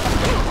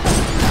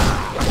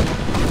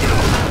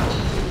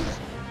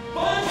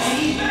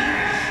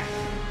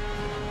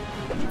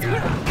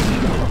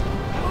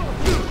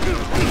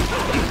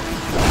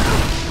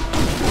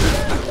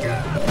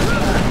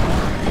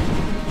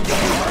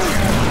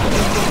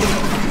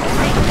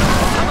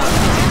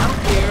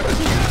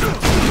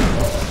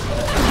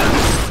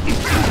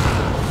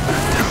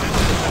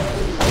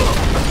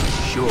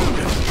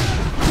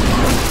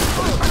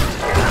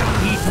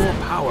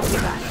 power for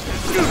that.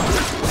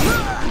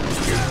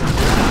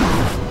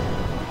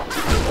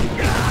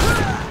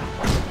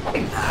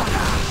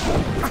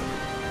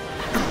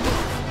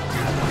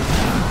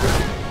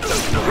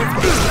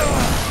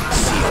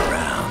 See you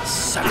around,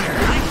 sucker.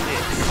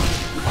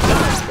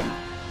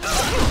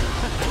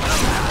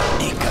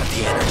 Ain't got the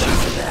energy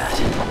for that.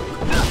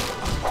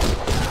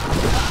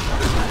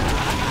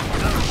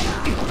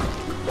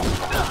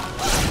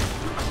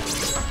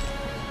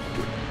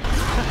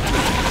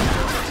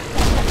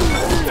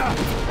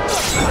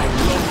 I'm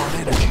low on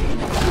energy.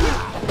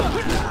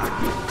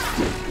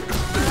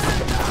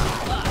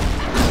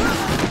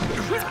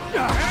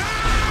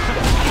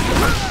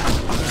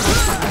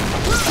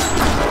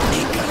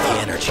 Ain't got the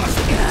energy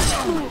for that.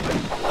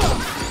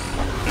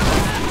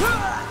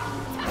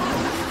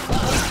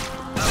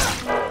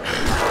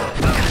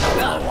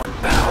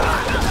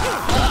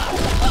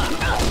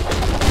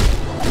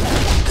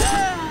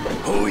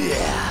 Oh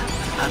yeah,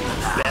 I'm the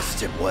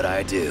best at what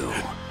I do.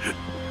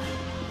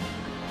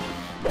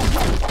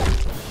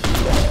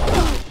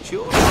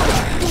 Sure.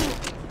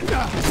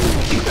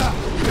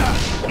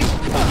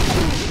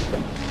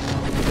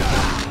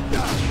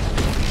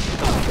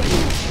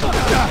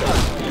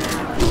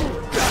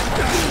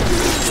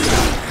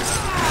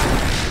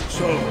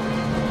 So,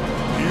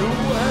 you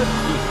have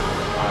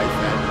my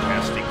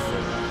fantastic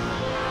friend.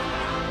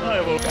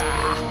 I will...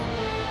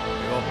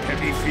 Your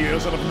petty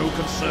fears are of no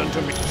concern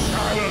to me.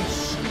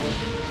 Silence!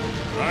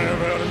 I have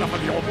heard enough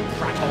of your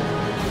prattle.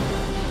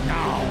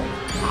 Now,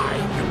 I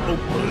will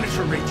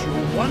obliterate you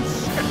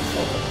once and for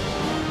all.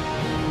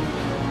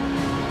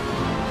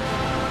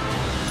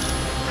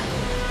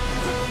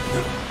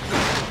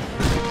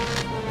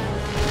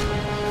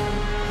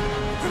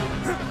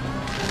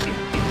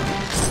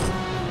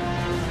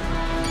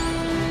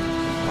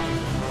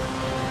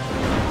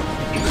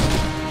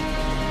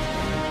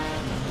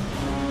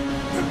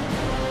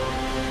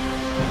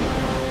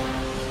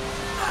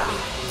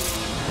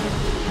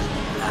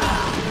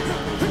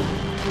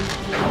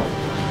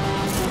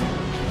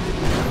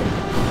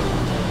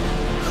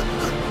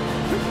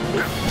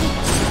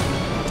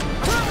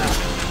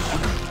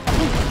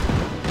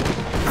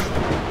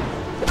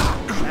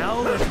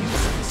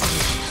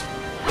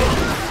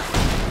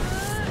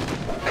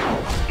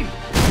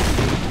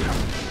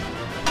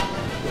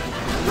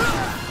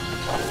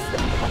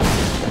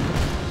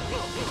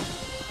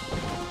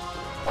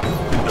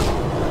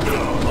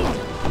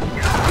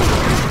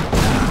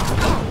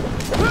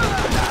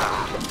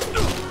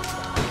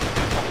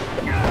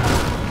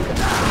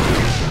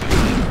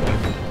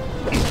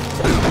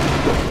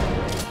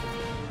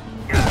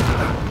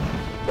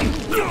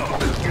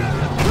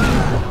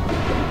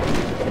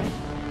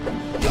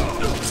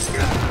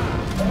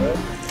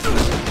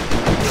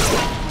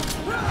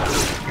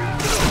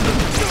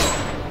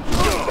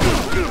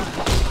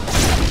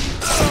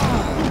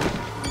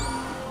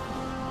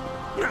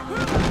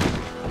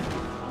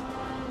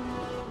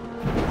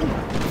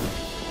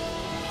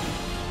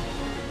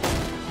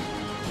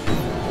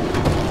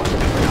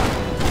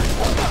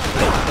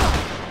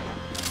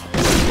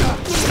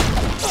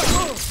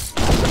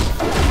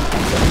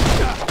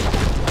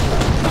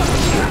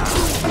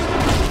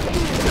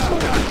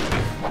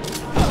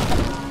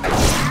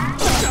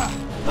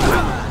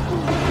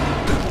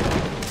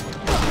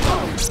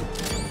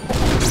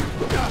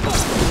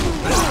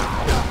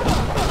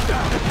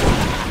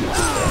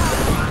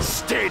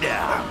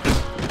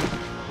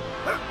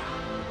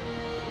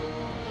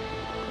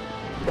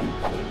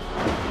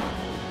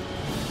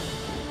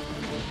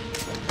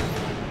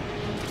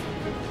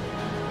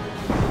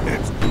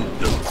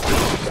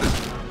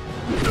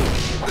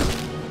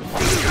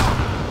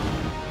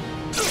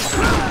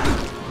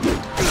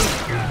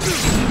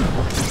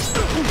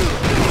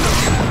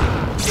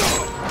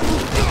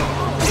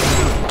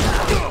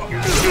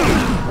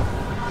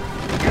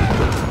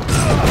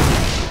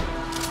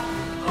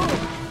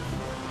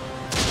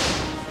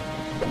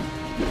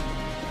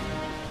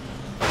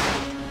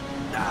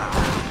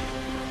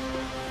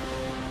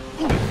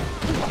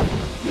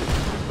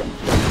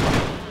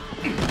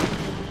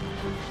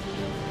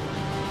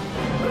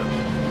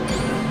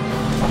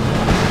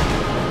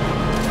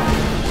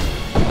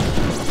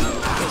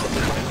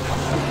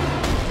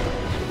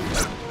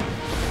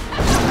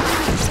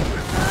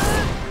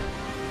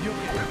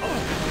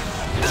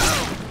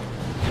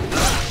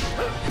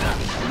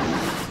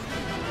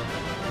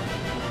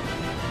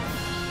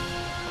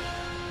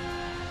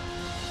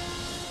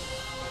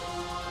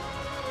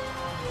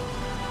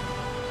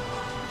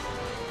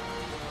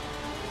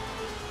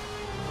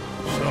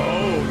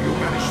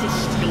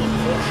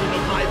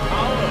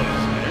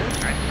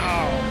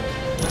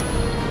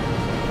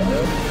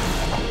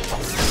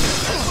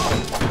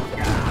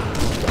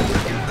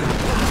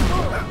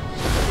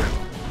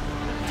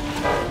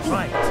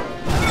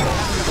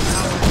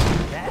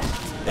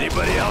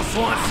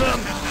 Want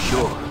some?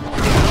 Sure.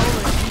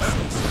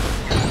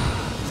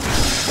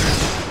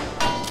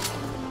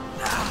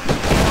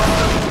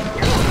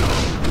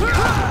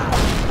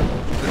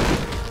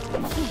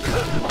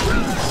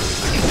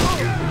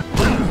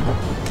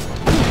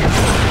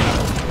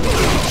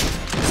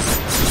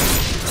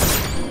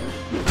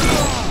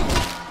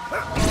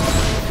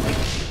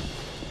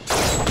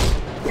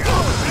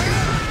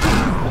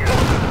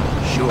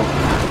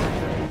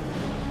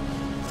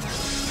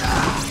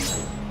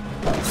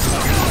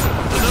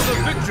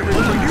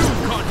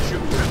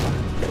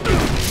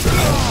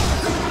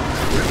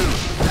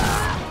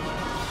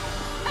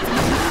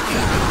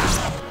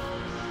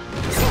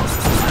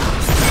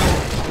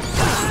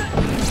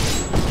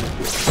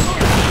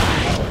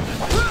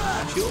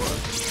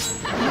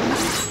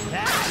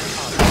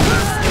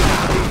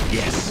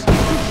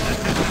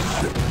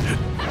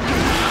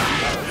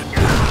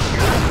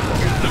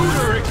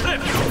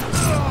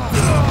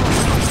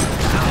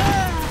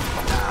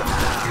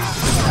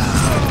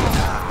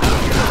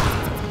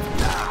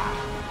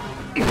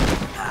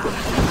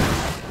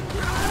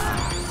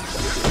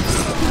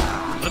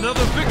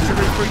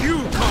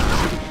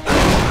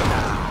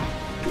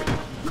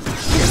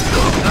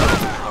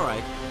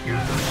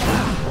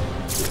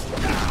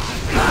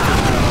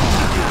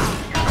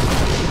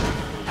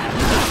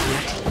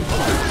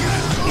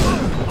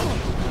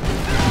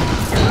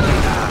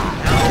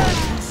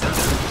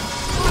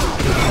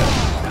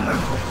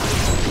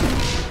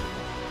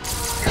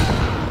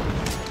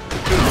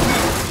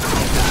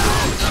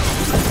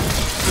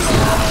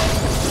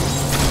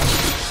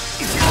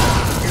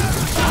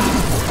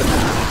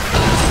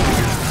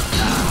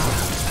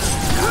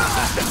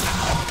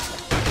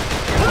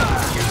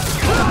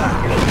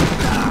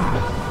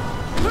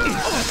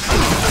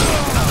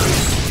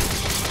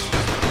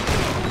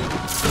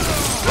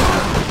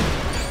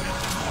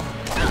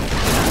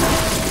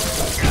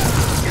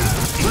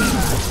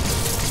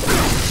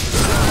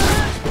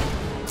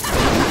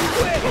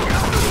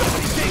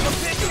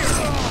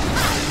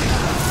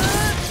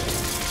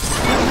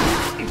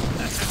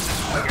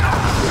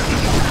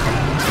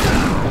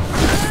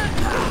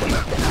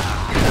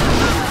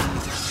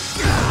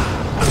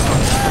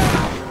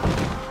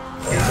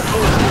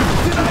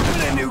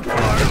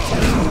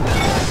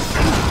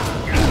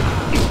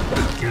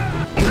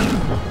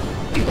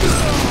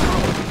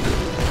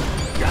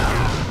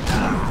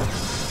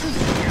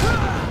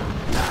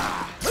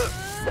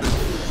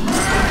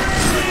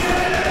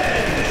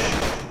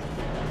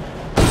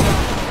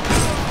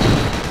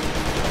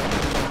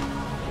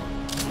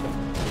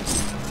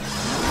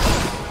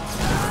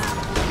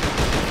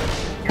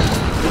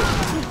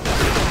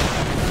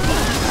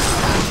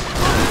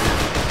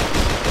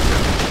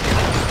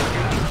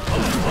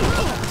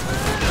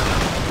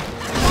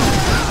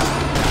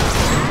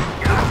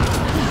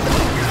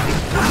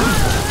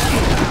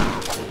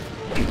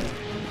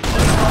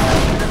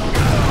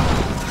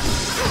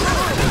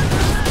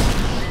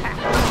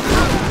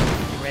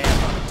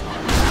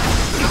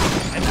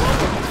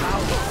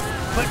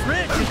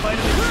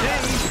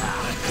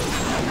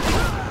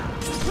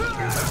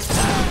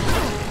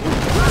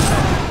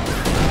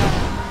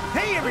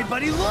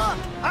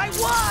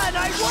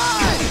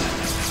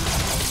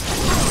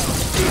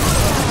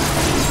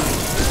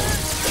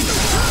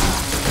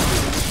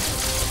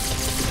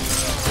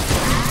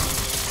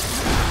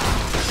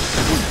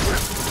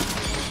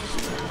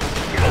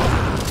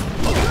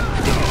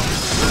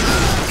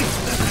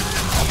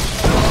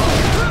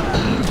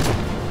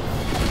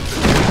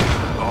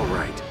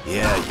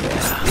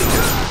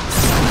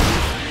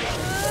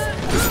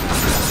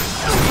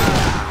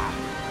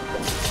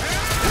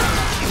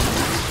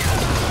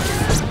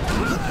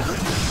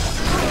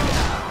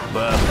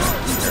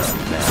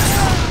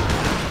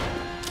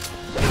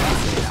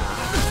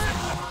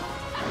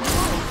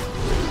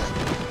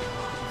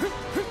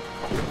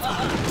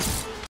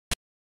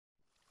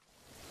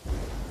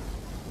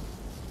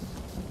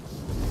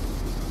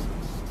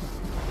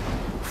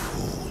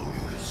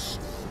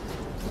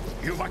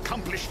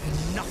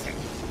 accomplish nothing.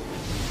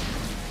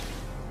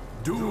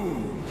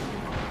 Doom!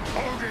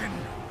 Odin!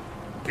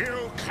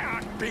 You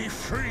can't be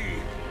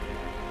free!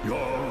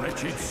 Your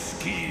wretched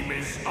scheme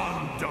is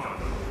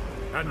undone,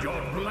 and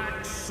your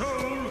black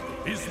soul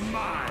is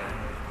mine!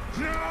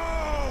 No!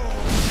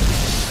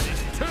 An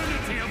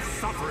eternity of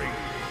suffering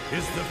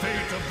is the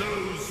fate of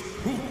those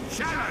who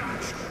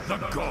challenge the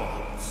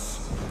gods!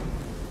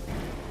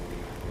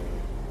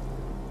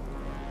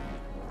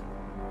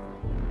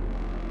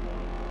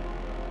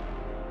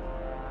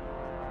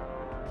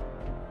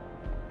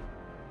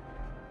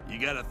 You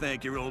gotta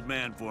thank your old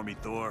man for me,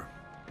 Thor.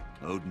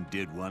 Odin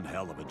did one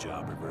hell of a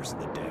job reversing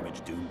the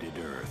damage Doom did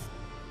to Earth.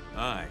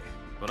 Aye,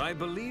 but I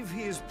believe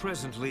he is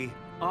presently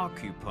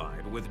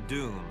occupied with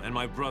Doom and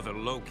my brother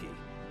Loki.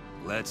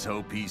 Let's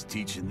hope he's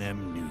teaching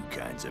them new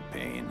kinds of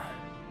pain.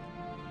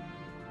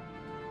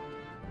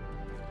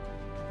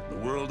 The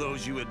world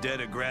owes you a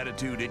debt of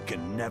gratitude it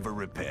can never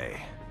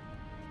repay.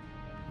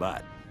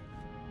 But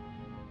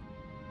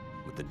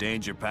with the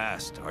danger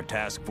past, our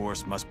task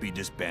force must be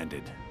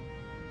disbanded.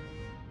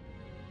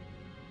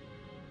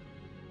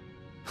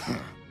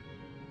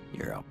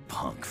 You're a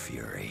punk,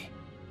 Fury.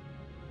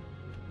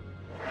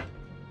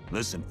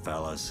 Listen,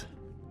 fellas.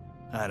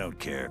 I don't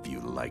care if you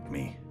like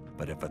me,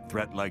 but if a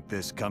threat like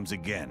this comes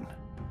again,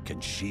 can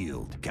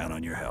S.H.I.E.L.D. count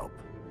on your help?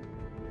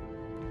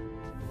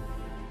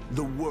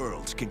 The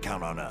world can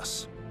count on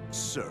us,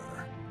 sir.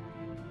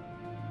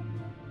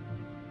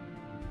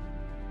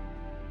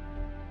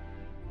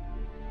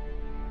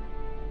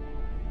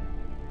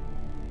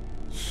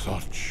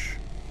 Such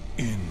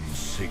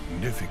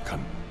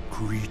insignificant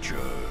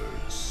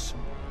creatures.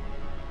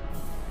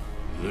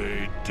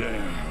 They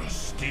dare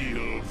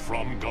steal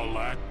from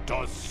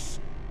Galactus.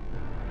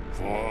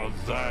 For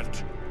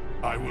that,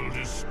 I will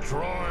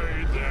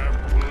destroy their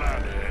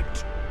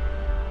planet.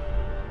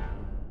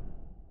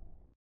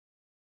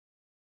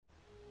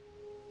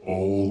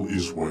 All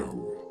is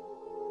well,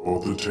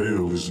 but the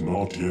tale is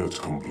not yet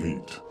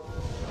complete.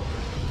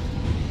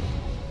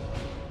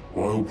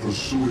 While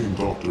pursuing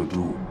Dr.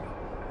 Doom,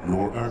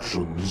 your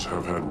actions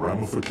have had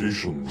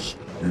ramifications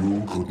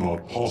you could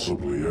not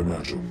possibly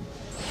imagine.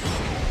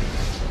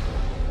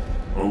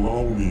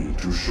 Allow me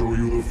to show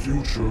you the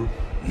future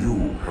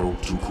you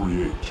helped to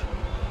create.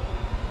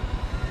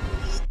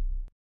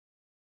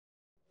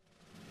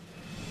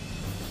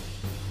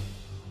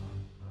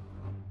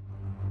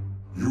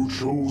 You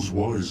chose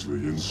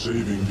wisely in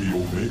saving the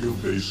Omega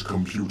Base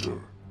computer.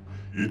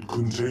 It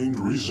contained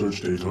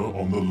research data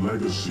on the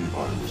Legacy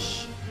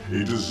virus,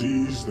 a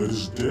disease that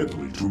is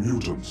deadly to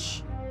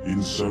mutants.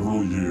 In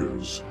several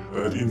years,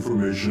 that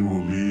information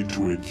will lead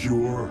to a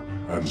cure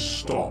and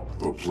stop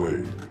the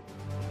plague.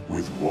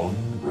 With one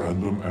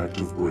random act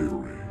of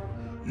bravery,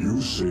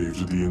 you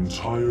saved the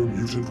entire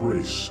mutant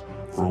race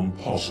from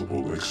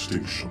possible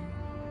extinction.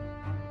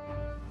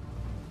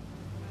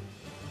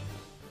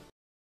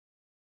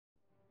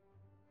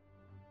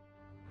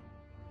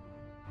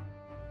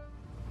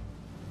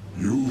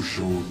 You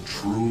showed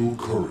true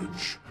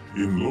courage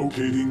in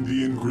locating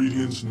the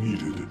ingredients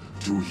needed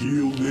to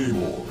heal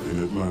Namor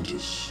in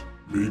Atlantis.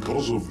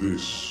 Because of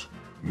this,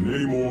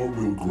 Namor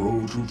will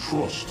grow to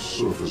trust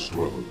surface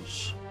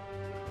dwellers.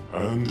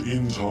 And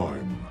in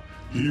time,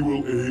 he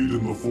will aid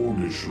in the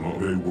formation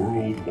of a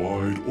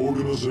worldwide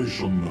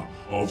organization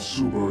of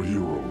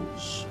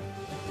superheroes.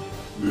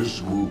 This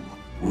group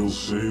will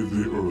save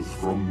the Earth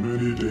from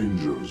many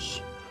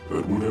dangers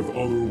that would have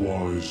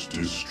otherwise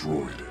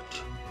destroyed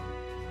it.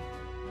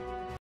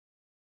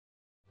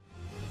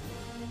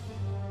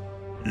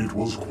 It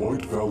was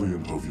quite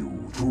valiant of you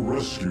to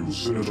rescue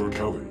Senator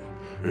Kelly,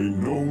 a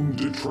known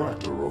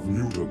detractor of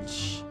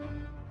mutants.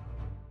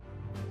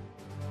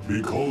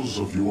 Because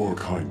of your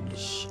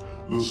kindness,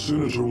 the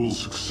Senator will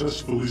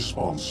successfully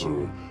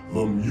sponsor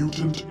the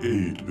Mutant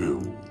Aid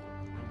Bill.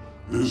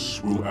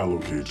 This will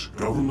allocate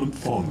government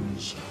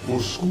funds for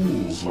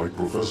schools like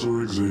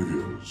Professor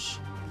Xavier's.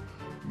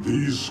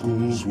 These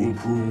schools will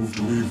prove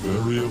to be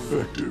very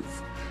effective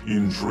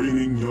in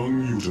training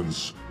young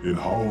mutants in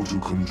how to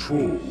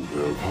control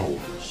their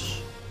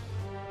powers.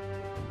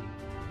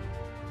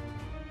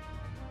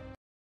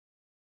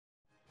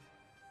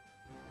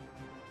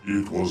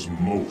 It was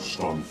most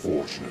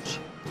unfortunate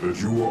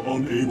that you were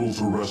unable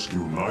to rescue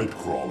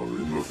Nightcrawler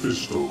in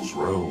Mephisto's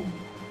realm.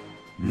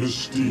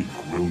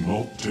 Mystique will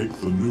not take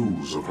the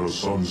news of her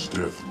son's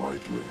death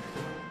lightly.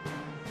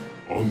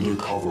 Under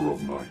cover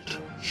of night,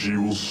 she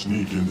will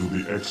sneak into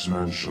the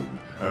X-Mansion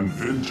and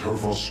vent her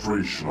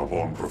frustration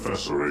upon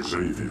Professor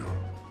Xavier.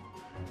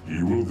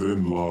 He will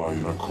then lie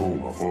in a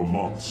coma for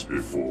months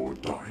before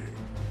dying.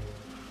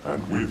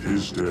 And with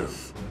his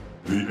death,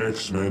 the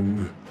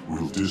X-Men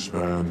will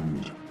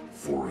disband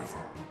forever.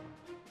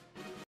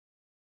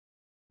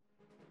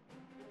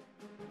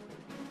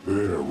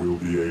 There will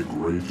be a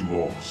great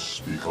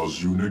loss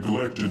because you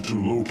neglected to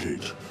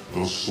locate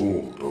the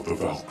Sword of the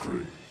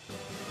Valkyrie.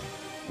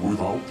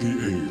 Without the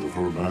aid of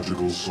her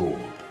magical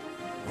sword,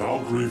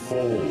 Valkyrie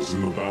falls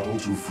in the battle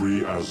to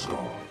free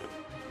Asgard.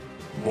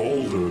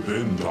 Balder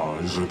then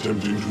dies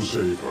attempting to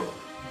save her.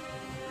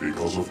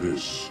 Because of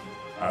this,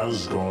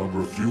 Asgard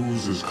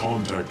refuses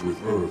contact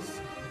with Earth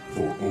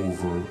for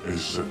over a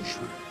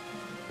century.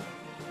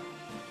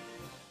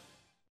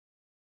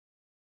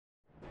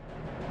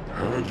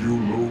 Had you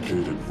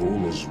located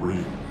Vola's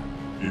ring,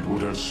 it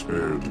would have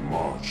spared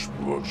much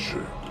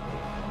bloodshed.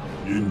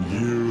 In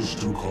years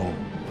to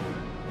come,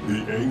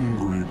 the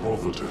angry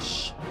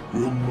prophetess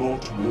will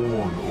not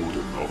warn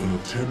Odin of an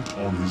attempt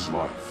on his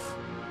life.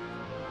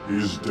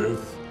 His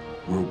death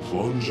will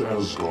plunge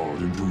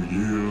Asgard into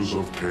years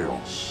of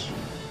chaos.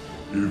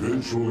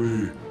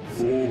 Eventually,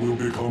 Thor will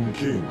become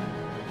king,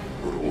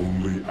 but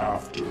only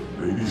after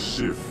Lady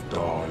Sif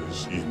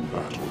dies in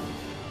battle.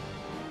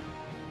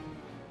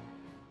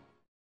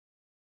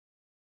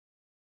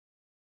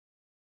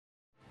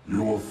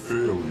 Your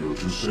failure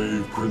to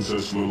save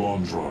Princess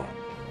Lilandra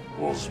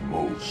was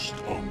most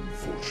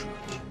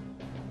unfortunate.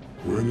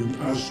 When an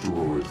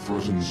asteroid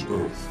threatens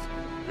Earth,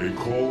 a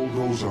call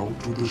goes out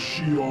to the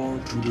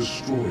Shi'ar to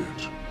destroy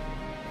it.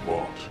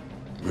 But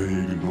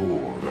they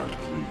ignore that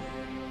plea.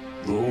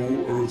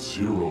 Though Earth's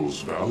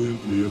heroes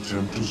valiantly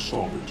attempt to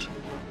stop it,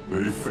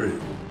 they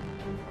fail,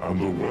 and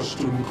the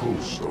western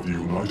coast of the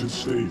United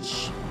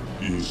States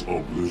is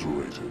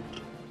obliterated.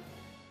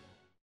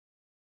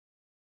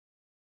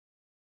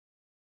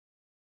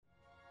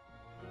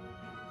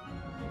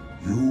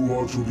 You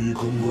are to be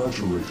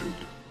congratulated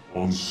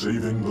on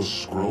saving the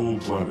Skrull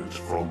planet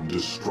from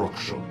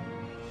destruction.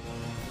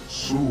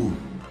 Soon,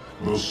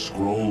 the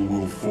Skrull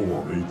will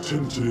form a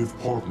tentative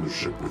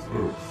partnership with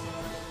Earth.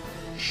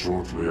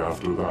 Shortly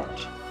after that,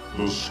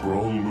 the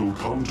Skrull will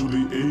come to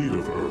the aid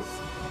of Earth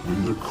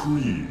when the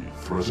Kree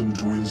threaten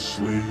to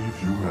enslave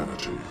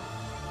humanity.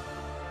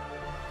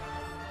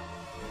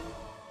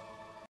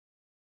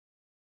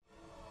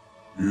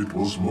 It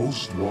was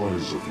most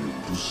wise of you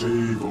to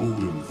save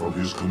Odin from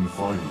his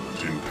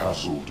confinement in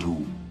Castle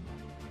Doom.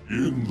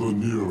 In the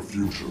near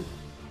future,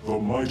 the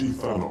mighty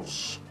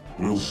Thanos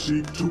will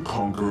seek to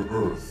conquer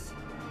Earth.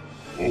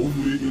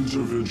 Only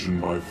intervention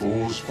by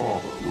Thor's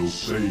father will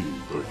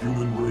save the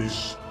human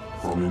race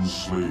from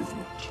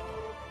enslavement.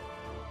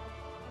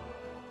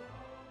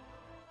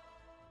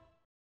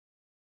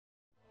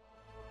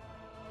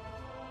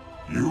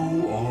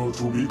 You are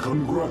to be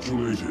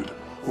congratulated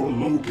for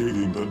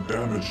locating the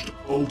damaged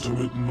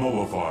Ultimate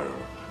Nullifier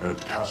at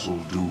Castle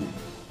Doom.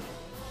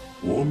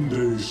 One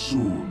day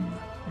soon,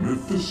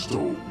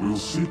 Mephisto will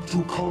seek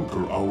to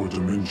conquer our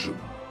dimension,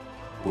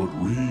 but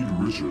Reed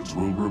Richards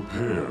will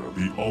repair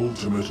the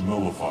Ultimate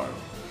Nullifier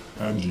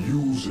and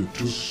use it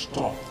to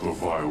stop the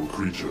vile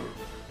creature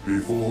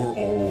before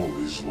all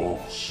is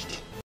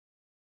lost.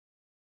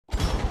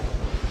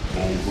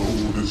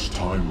 Although this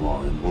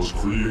timeline was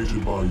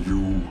created by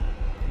you,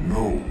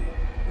 know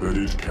that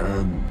it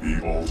can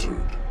be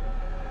altered.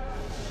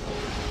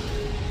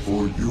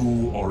 For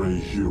you are a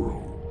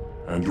hero,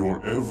 and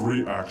your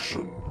every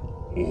action,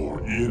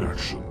 or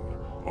inaction,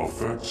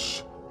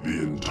 affects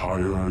the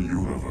entire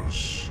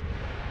universe.